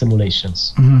making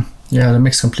simulations. Yeah, that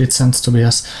makes complete sense,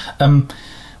 Tobias.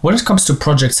 When it comes to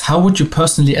projects, how would you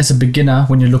personally, as a beginner,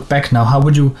 when you look back now, how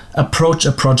would you approach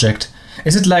a project?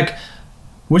 Is it like,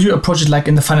 would you approach it like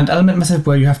in the finite element method,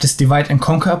 where you have this divide and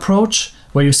conquer approach,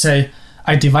 where you say,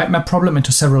 I divide my problem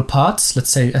into several parts. Let's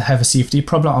say I have a CFD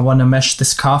problem. I want to mesh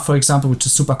this car, for example, which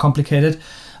is super complicated.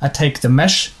 I take the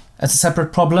mesh as a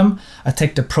separate problem. I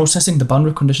take the processing, the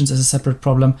boundary conditions as a separate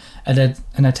problem.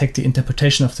 And I take the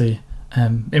interpretation of the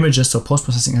images, so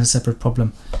post-processing, as a separate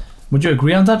problem. Would you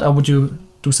agree on that, or would you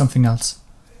do something else?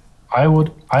 I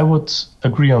would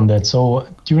agree on that. So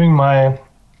during my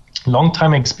long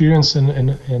time experience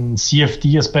in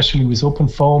CFD, especially with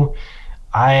OpenFOAM,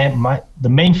 the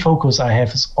main focus I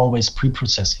have is always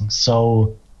pre-processing.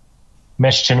 So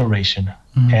mesh generation.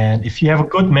 And if you have a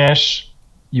good mesh,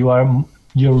 you're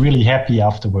really happy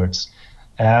afterwards.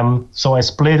 So I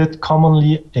split it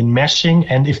commonly in meshing,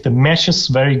 and if the mesh is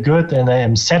very good and I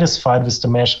am satisfied with the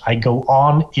mesh, I go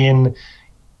on in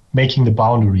making the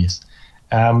boundaries.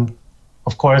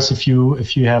 Of course, if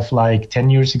you have like 10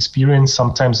 years experience,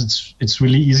 sometimes it's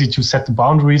really easy to set the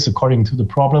boundaries according to the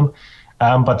problem.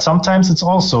 But sometimes it's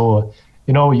also,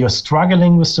 you're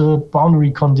struggling with the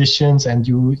boundary conditions, and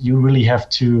you really have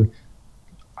to,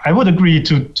 I would agree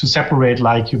to separate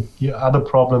like your other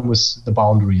problem with the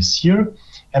boundaries here,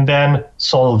 and then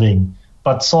solving.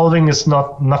 But solving is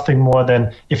nothing more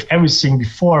than, if everything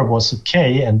before was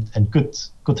okay and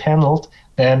good handled,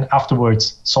 then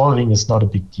afterwards solving is not a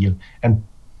big deal. And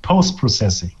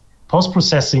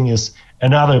post-processing is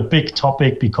another big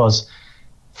topic, because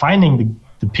finding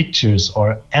the pictures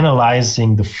or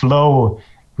analyzing the flow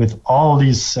with all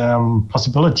these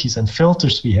possibilities and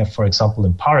filters we have, for example,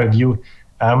 in ParaView,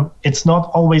 it's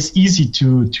not always easy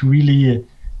to really,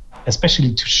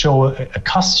 especially to show a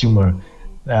customer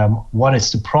what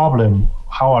is the problem,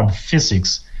 how are the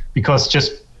physics, because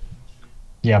just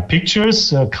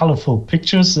pictures, colorful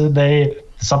pictures, they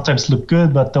sometimes look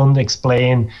good but don't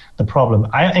explain the problem.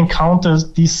 I encounter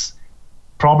these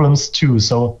problems too,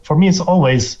 so for me it's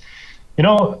always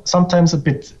sometimes a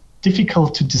bit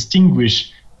difficult to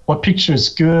distinguish what picture is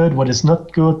good, what is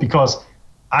not good, because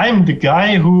I'm the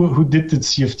guy who did the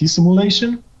CFD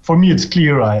simulation. For me, it's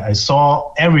clear. I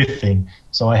saw everything.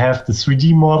 So I have the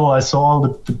 3D model. I saw all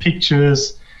the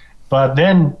pictures. But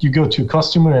then you go to a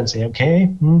customer and say, okay,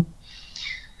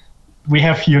 we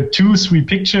have here 2-3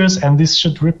 pictures, and this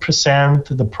should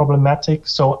represent the problematic.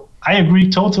 So I agree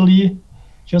totally,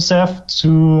 Joseph,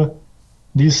 to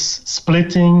this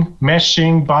splitting,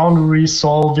 meshing, boundary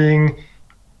solving,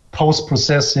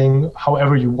 post-processing,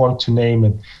 however you want to name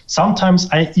it. Sometimes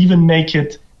I even make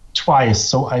it twice.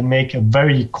 So I make a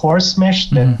very coarse mesh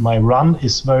that my run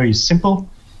is very simple,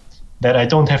 that I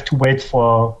don't have to wait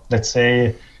for, let's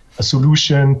say, a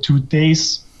solution 2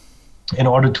 days in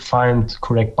order to find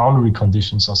correct boundary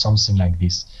conditions or something like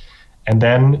this. And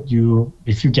then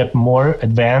if you get more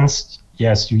advanced,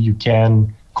 yes, you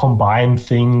can combine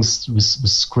things with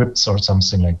scripts or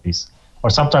something like this. Or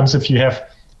sometimes if you have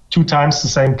 2 times the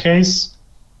same case,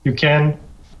 you can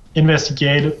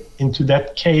investigate into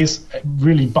that case,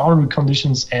 really boundary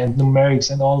conditions and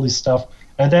numerics and all this stuff.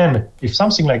 And then if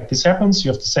something like this happens,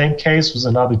 you have the same case with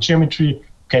another geometry,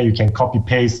 okay, you can copy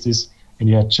paste this and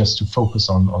you have just to focus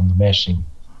on the meshing.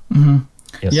 Mm-hmm.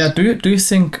 Yes. Yeah, do you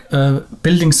think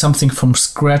building something from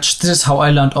scratch, this is how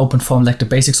I learned OpenFOAM, like the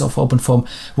basics of OpenFOAM,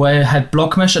 where I had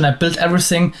block mesh and I built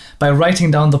everything by writing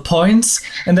down the points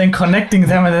and then connecting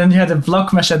them, and then you had a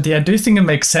block mesh at the end. Do you think it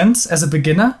makes sense as a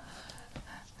beginner?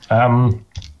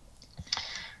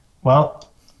 Well,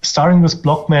 starting with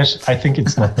block mesh, I think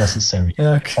it's not necessary.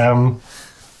 Okay.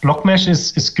 Block mesh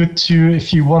is good to,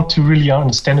 if you want to really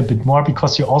understand a bit more,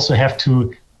 because you also have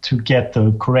to get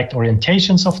the correct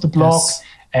orientations of the block, yes,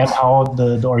 and how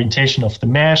the orientation of the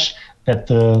mesh, that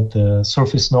the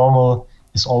surface normal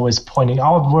is always pointing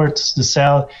outwards the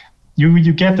cell.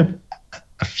 You get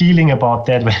a feeling about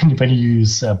that when you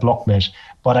use block mesh,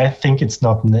 but I think it's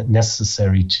not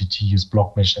necessary to use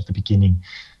block mesh at the beginning.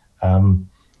 And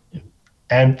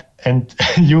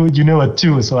you know it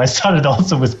too. So I started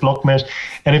also with block mesh,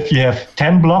 and if you have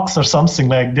 10 blocks or something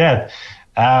like that,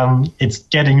 it's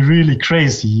getting really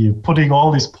crazy. You're putting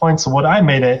all these points. So what I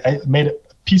made a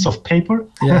piece of paper,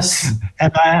 yes,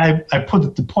 and I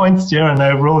put the points there, and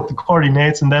I wrote the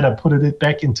coordinates, and then I put it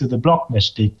back into the block mesh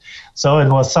dig. So it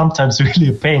was sometimes really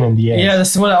a pain in the ass. Yeah,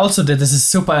 that's what I also did. This is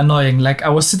super annoying. Like I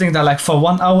was sitting there like for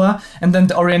 1 hour, and then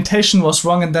the orientation was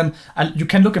wrong, and then you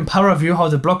can look in PowerView how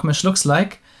the block mesh looks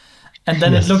like, and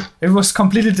then yes, it was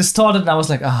completely distorted, and I was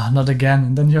like, not again.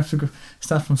 And then you have to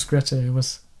start from scratch. It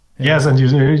was. Yeah. Yes, and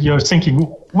you're thinking,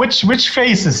 which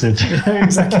phase is it? Yeah,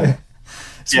 exactly.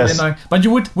 It's yes. really annoying. But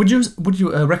would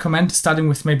you recommend starting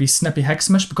with maybe Snappy Hex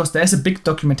Mesh, because there's a big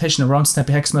documentation around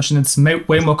Snappy Hex Mesh and it's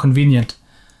way more convenient.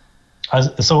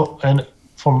 So, and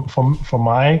for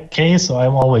my case, so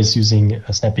I'm always using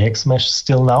a Snappy Hex Mesh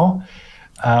still now.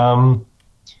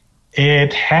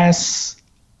 It has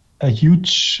a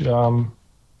huge,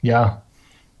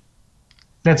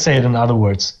 let's say it in other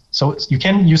words. So you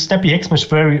can use Snappy Hex Mesh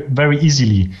very, very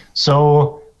easily.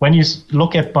 So when you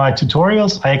look at my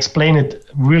tutorials, I explain it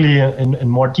really in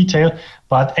more detail,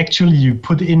 but actually you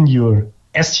put in your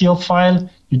STL file,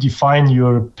 you define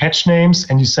your patch names,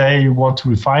 and you say you want to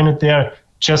refine it there.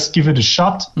 Just give it a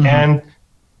shot, and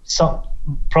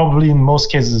probably in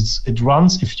most cases it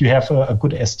runs if you have a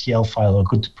good STL file or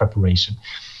good preparation.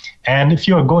 And if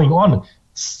you are going on,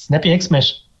 Snappy Hex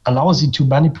Mesh allows you to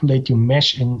manipulate your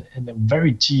mesh in a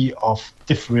variety of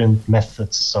different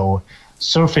methods. So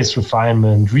surface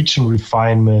refinement, region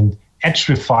refinement, edge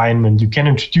refinement, you can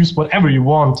introduce whatever you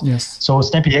want. Yes. So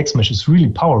Snappy Hex Mesh is really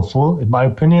powerful, in my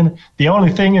opinion. The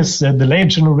only thing is the layer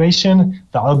generation,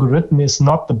 the algorithm is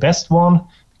not the best one,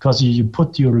 because you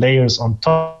put your layers on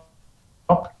top.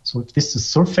 So if this is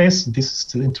surface, this is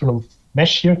the internal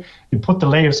mesh here, you put the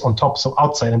layers on top, so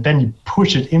outside, and then you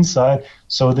push it inside,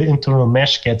 so the internal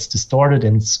mesh gets distorted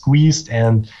and squeezed,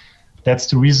 and that's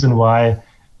the reason why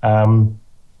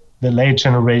the layer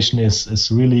generation is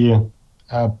really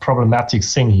a problematic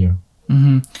thing here.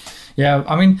 Mm-hmm. Yeah,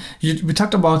 I mean, we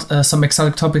talked about some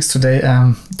exotic topics today,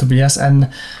 Tobias, and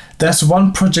there's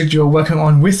one project you're working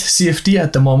on with CFD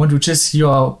at the moment, which is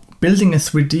you're building a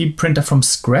 3D printer from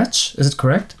scratch. Is it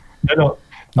correct? No.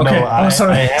 Okay. No,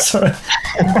 sorry.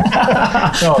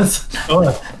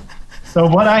 So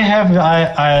what I have,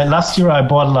 I last year I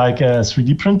bought like a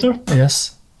 3D printer.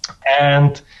 Yes.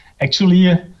 And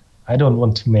actually, I don't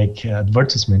want to make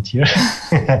advertisement here.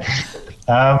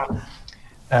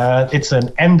 It's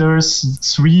an Enders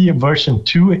 3 version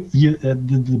 2.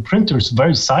 The printer is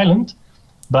very silent,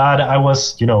 but I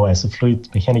was, as a fluid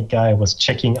mechanic guy, I was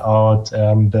checking out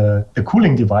the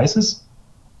cooling devices.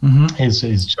 Mm-hmm.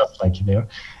 Is just like there,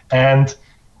 and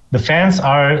the fans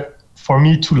are for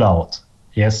me too loud.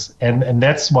 Yes, and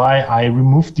that's why I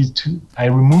removed these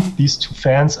two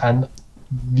fans, and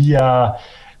via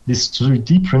this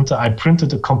 3D printer I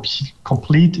printed a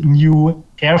complete new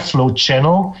airflow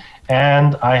channel,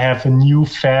 and I have a new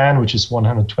fan which is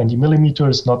 120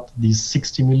 millimeters, not these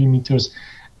 60 millimeters,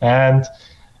 and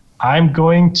I'm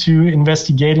going to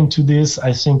investigate into this,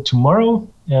 I think, tomorrow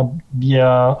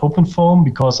via OpenFOAM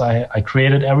because I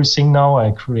created everything now.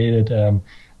 I created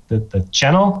the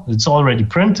channel. It's already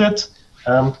printed.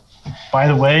 By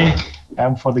the way,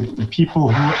 for the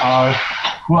people who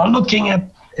are looking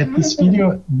at this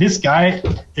video, this guy,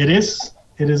 it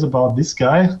is about this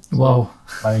guy. Wow.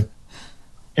 Like,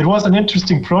 it was an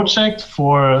interesting project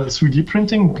for 3D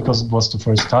printing because it was the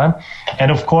first time.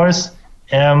 And of course,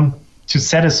 to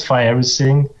satisfy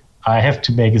everything, I have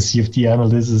to make a CFD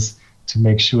analysis to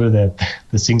make sure that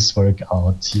the things work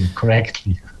out here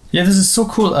correctly. Yeah, this is so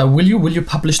cool. Will you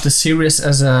publish the series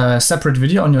as a separate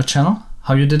video on your channel?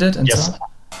 How you did it? And yes. So on?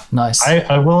 Nice.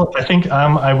 I will. I think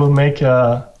I will make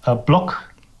a blog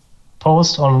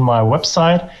post on my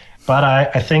website. But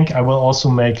I think I will also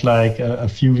make like a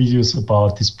few videos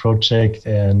about this project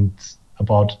and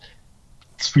about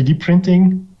 3D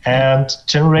printing and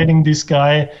generating this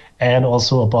guy, and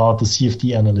also about the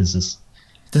CFD analysis.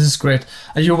 This is great.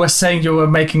 You were saying you were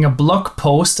making a blog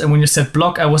post, and when you said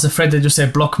blog, I was afraid that you say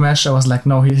block mesh. I was like,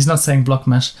 no, he's not saying block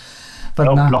mesh. But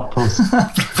no, now, blog post.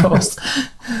 blog post.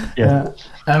 Yeah.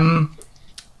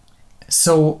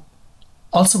 So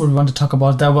also what we want to talk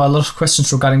about, there were a lot of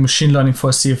questions regarding machine learning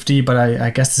for CFD, but I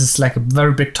guess this is like a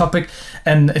very big topic.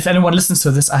 And if anyone listens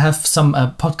to this, I have some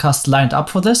podcasts lined up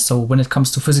for this. So when it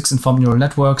comes to physics-informed neural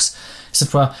networks,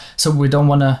 etc. So we don't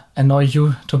want to annoy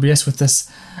you, Tobias, with this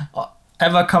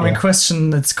ever-coming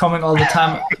question that's coming all the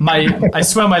time. I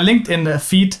swear my LinkedIn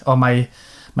feed or my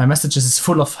messages is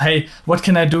full of, hey, what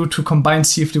can I do to combine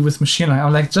CFD with machine learning?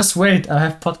 I'm like, just wait, I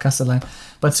have podcasts aligned.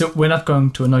 But so we're not going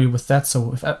to annoy you with that.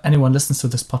 So if anyone listens to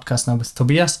this podcast now with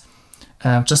Tobias,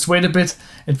 just wait a bit.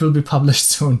 It will be published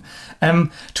soon.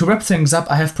 To wrap things up,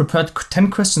 I have prepared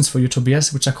 10 questions for you,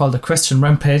 Tobias, which I call the question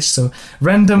rampage. So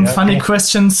random, funny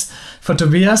questions for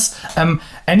Tobias.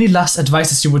 Any last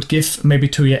advices you would give maybe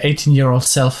to your 18-year-old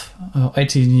self,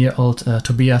 18-year-old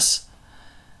Tobias?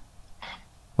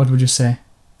 What would you say?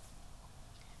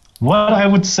 What I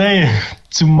would say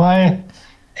to my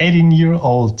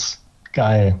 18-year-old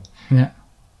guy. Yeah.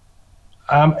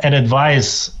 An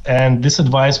advice, and this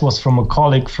advice was from a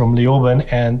colleague from Leoben,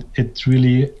 and it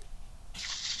really,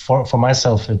 for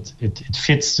myself, it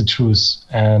fits the truth.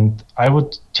 And I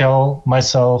would tell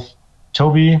myself,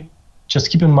 Toby,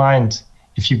 just keep in mind,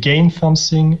 if you gain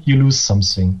something, you lose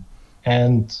something.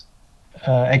 And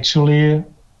actually,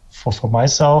 for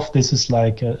myself, this is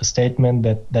like a statement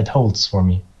that holds for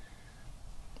me.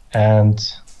 And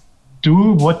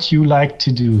do what you like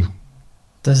to do.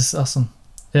 This is awesome.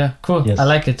 Yeah, cool. Yes. I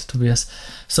like it, Tobias.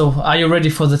 So are you ready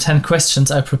for the 10 questions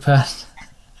I prepared?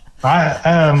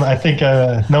 I think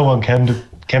no one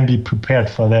can be prepared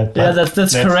for that. Yeah,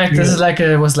 that's correct. This is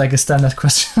was like a standard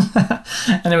question.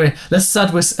 Anyway, let's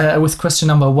start with question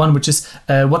number 1, which is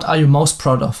what are you most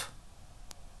proud of?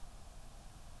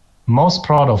 Most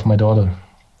proud of my daughter.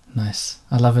 Nice.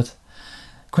 I love it.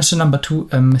 Question number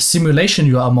 2, simulation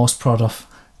you are most proud of?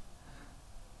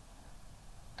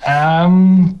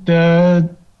 The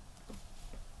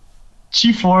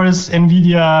GeForce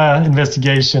NVIDIA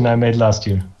investigation I made last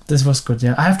year. This was good,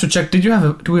 yeah. I have to check. Do you have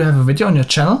a video on your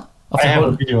channel? I have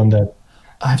a video on that.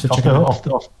 I have to check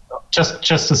of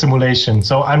just the simulation.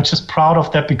 So I'm just proud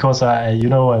of that because I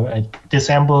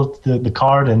disassembled the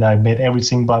card and I made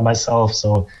everything by myself.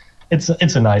 So it's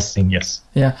a nice thing, yes.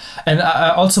 Yeah, and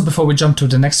also before we jump to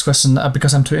the next question,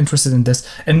 because I'm too interested in this,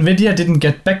 NVIDIA didn't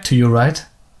get back to you, right?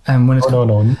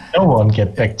 No one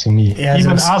get back to me. Yeah,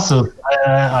 even Asus,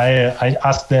 I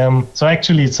asked them. So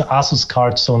actually, it's an Asus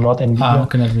card, so not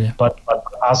NVIDIA. But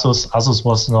Asus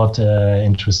was not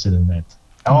interested in that.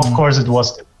 Of course, it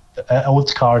was the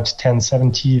old card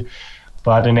 1070,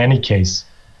 but in any case,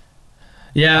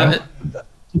 yeah.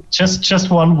 Just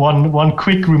one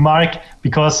quick remark,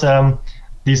 because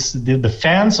the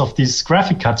fans of these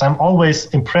graphic cards, I'm always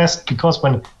impressed because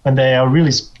when they are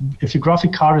really, if your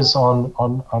graphic card is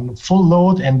on full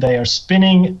load and they are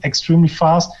spinning extremely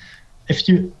fast, if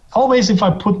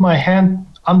I put my hand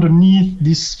underneath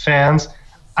these fans,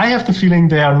 I have the feeling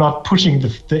they are not pushing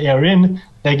the air in,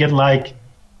 they get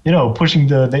pushing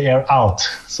the air out.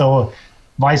 So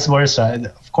vice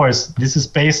versa. Of course, this is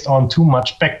based on too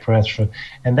much back pressure,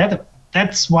 and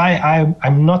that's why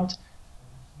I'm not.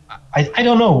 I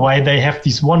don't know why they have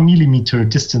this 1 millimeter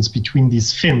distance between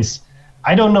these fins.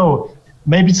 I don't know.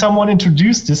 Maybe someone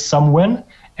introduced this somewhere,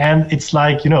 and it's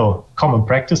like common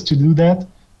practice to do that.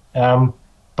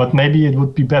 But maybe it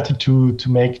would be better to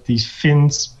make these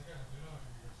fins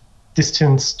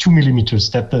distance 2 millimeters,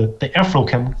 that the airflow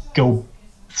can go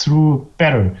through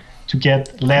better to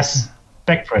get less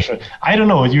back pressure. I don't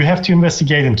know. You have to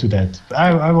investigate into that.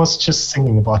 I was just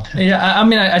thinking about that. Yeah, I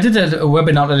mean, I did a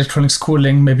webinar on electronic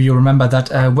schooling. Maybe you remember that,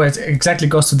 where it exactly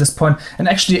goes to this point. And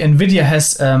actually, NVIDIA has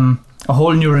a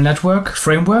whole neural network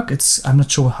framework. I'm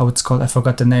not sure how it's called. I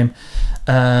forgot the name.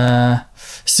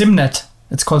 SimNet.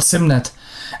 It's called SimNet.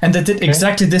 And they did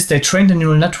exactly this. They trained a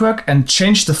neural network and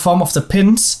changed the form of the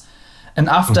pins. And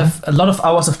after a lot of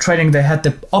hours of training, they had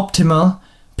the optimal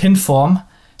pin form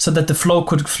so that the flow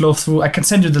could flow through. I can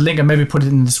send you the link and maybe put it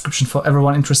in the description for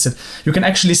everyone interested. You can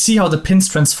actually see how the pins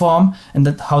transform and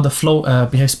how the flow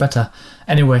behaves better.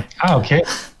 Anyway. Okay.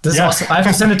 This is awesome. I have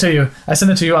to send it to you. I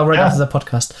send it to you right after the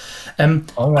podcast.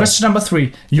 Question number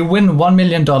 3. You win $1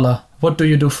 million. What do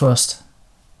you do first?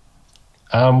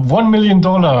 $1 million.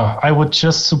 I would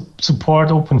just support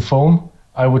OpenFOAM.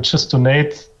 I would just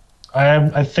donate,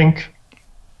 I think,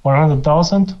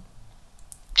 100,000.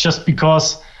 Just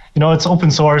because, it's open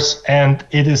source and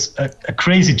it is a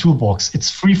crazy toolbox.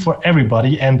 It's free for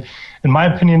everybody. And in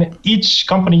my opinion, each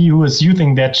company who is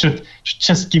using that should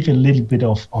just give a little bit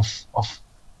of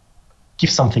give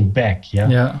something back. Yeah.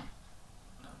 Yeah.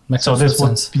 Makes so this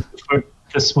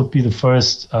would be the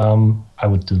first I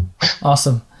would do.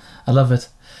 Awesome. I love it.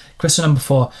 Question number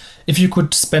 4. If you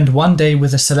could spend one day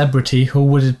with a celebrity, who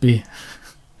would it be?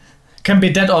 Can be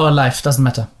dead or alive, doesn't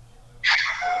matter.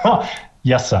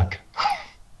 Yasak.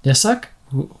 Yasak?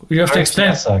 You have to explain.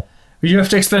 Yasak. You have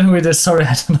to explain who it is. Sorry,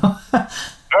 I don't know.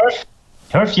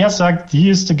 Herf Yasak, he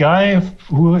is the guy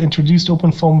who introduced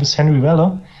OpenFOAM with Henry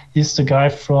Weller. He's the guy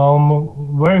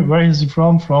from, where is he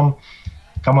from?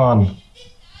 Come on.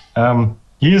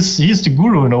 He's the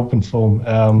guru in OpenFOAM.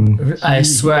 I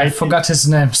swear I forgot his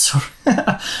name. Sorry.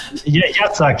 Yeah,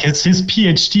 Yasak. His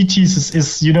PhD thesis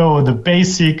is, the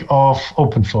basic of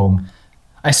OpenFOAM.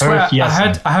 I swear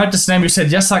I heard this name. You said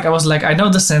Yasak. I was like, I know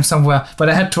this name somewhere, but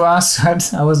I had to ask.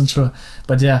 I wasn't sure.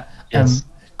 But yeah, yes.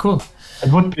 Cool.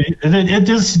 It would be. It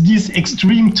is this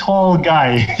extreme tall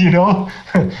guy.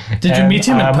 Did you meet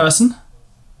him in person?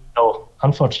 No,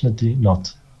 unfortunately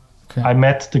not. Okay. I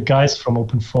met the guys from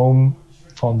OpenFOAM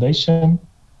Foundation,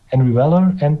 Henry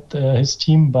Weller and his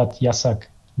team, but Yasak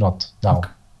not now.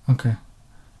 Okay.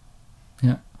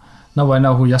 Yeah. Now I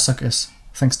know who Yasak is.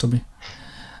 Thanks, Toby.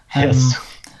 Yes.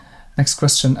 Next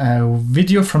question.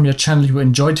 Video from your channel you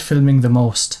enjoyed filming the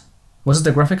most. Was it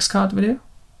the graphics card video?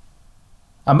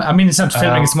 I mean, it's not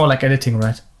filming, it's more like editing,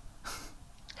 right?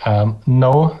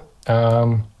 No.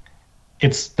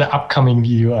 It's the upcoming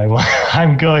video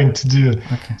I'm going to do.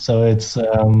 Okay. So it's,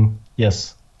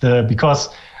 yes. Because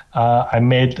I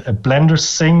made a Blender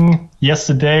thing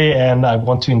yesterday and I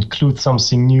want to include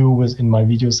something new in my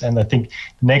videos. And I think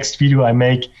the next video I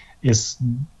make is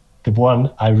the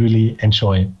one I really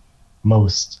enjoy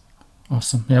most.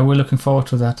 Awesome. Yeah, we're looking forward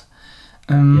to that.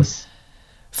 Yes.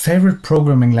 Favorite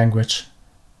programming language?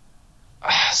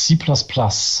 C++.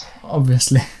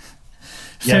 Obviously.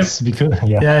 Yes, because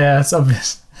Yeah, it's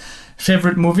obvious.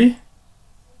 Favorite movie?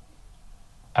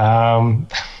 No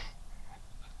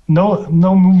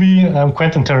movie.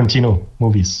 Quentin Tarantino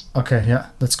movies. Okay, yeah,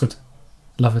 that's good.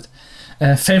 Love it.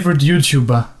 Favorite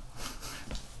YouTuber?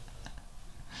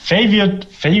 Favorite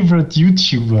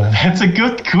YouTuber? That's a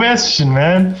good question,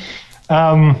 man.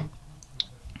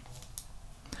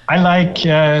 I like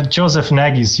Joseph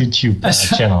Nagy's YouTube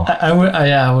channel.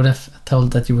 I would have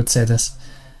told that you would say this.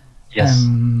 Yes.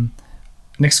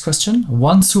 Next question.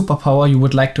 One superpower you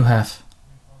would like to have?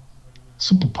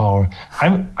 Superpower.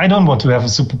 I don't want to have a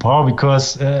superpower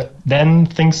because then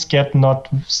things get not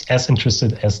as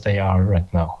interested as they are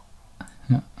right now.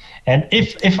 Yeah. And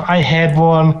if I had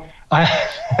one,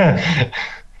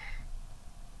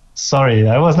 sorry,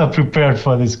 I was not prepared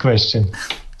for this question.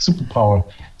 Superpower.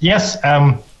 Yes.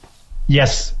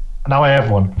 Yes. Now I have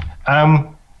one.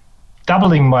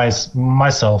 Doubling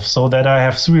myself so that I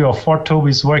have 3 or 4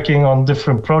 Tobys working on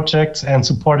different projects and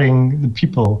supporting the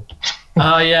people.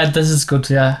 Oh, yeah, this is good.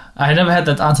 Yeah, I never had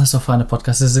that answer so far in the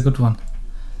podcast. This is a good one.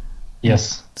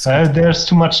 Yes, there's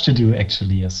too much to do,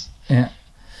 actually. Yes. Yeah.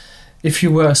 If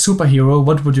you were a superhero,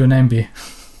 what would your name be?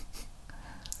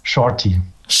 Shorty.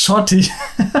 Shorty.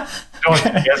 Shorty.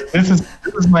 Yes, this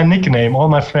is my nickname. All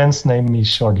my friends name me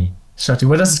Shorty. Shorty.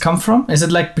 Where does it come from? Is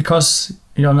it like because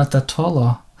you're not that tall,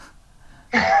 or?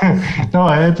 No,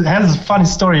 it has a funny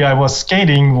story. I was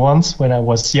skating once when I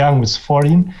was young, was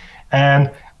 14,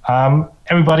 and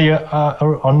everybody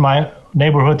on my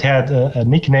neighborhood had a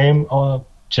nickname, or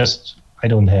just I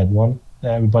don't have one.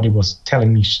 Everybody was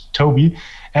telling me Toby,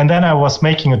 and then I was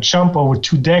making a jump over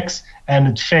 2 decks, and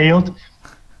it failed.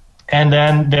 And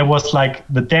then there was like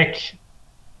the deck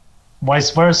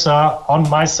vice versa on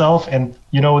myself. And,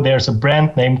 there's a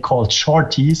brand name called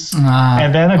Shorties.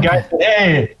 And then a guy said,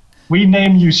 hey, we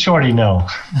name you Shorty now.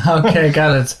 Okay,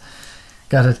 got it.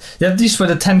 Yeah, these were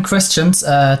the 10 questions,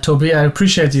 Toby. I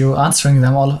appreciate you answering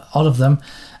them, all of them.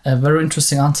 Very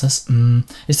interesting answers.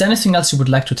 Is there anything else you would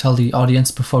like to tell the audience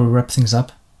before we wrap things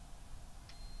up?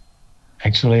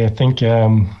 Actually, I think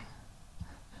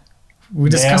we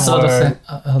discussed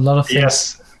a lot of things.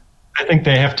 Yes, I think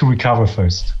they have to recover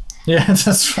first. Yeah,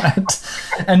 that's right.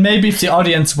 And maybe if the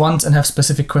audience wants and have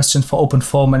specific questions for open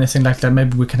forum, anything like that,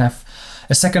 maybe we can have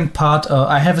a second part.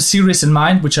 I have a series in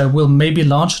mind, which I will maybe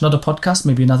launch, not a podcast,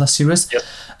 maybe another series,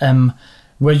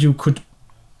 where you could,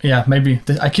 maybe,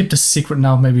 I keep this secret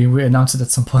now, maybe we announce it at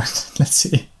some point. Let's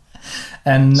see.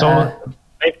 And so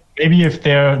maybe if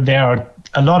there are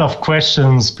a lot of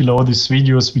questions below these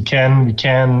videos, we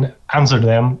can answer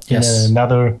them in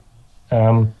another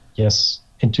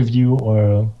interview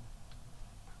or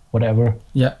whatever.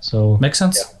 Yeah. So makes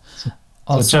sense.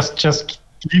 Yeah. So just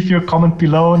leave your comment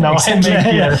below. Now exactly.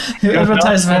 I make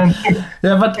advertisement.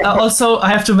 Yeah, but also I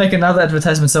have to make another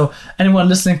advertisement. So anyone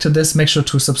listening to this, make sure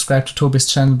to subscribe to Toby's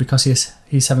channel because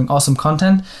he's having awesome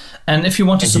content. And if you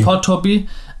want to support Toby,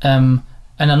 and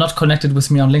are not connected with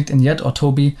me on LinkedIn yet or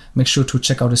Toby, make sure to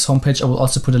check out his homepage. I will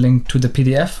also put a link to the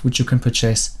PDF, which you can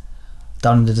purchase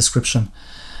down in the description.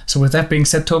 So with that being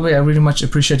said, Toby, I really much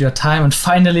appreciate your time. And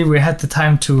finally, we had the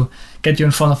time to get you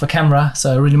in front of a camera.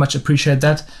 So I really much appreciate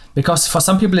that because for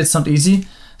some people, it's not easy.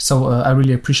 So I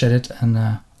really appreciate it.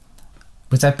 And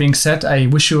with that being said, I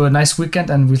wish you a nice weekend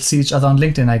and we'll see each other on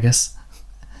LinkedIn, I guess.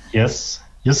 Yes.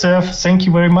 Yusuf, thank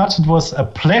you very much. It was a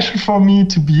pleasure for me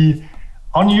to be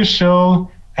on your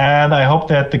show. And I hope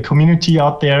that the community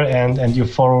out there and your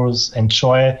followers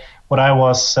enjoy what I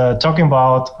was talking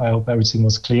about. I hope everything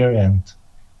was clear, and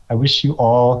I wish you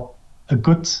all a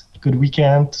good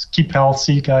weekend. Keep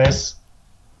healthy, guys.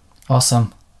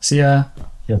 Awesome. See ya.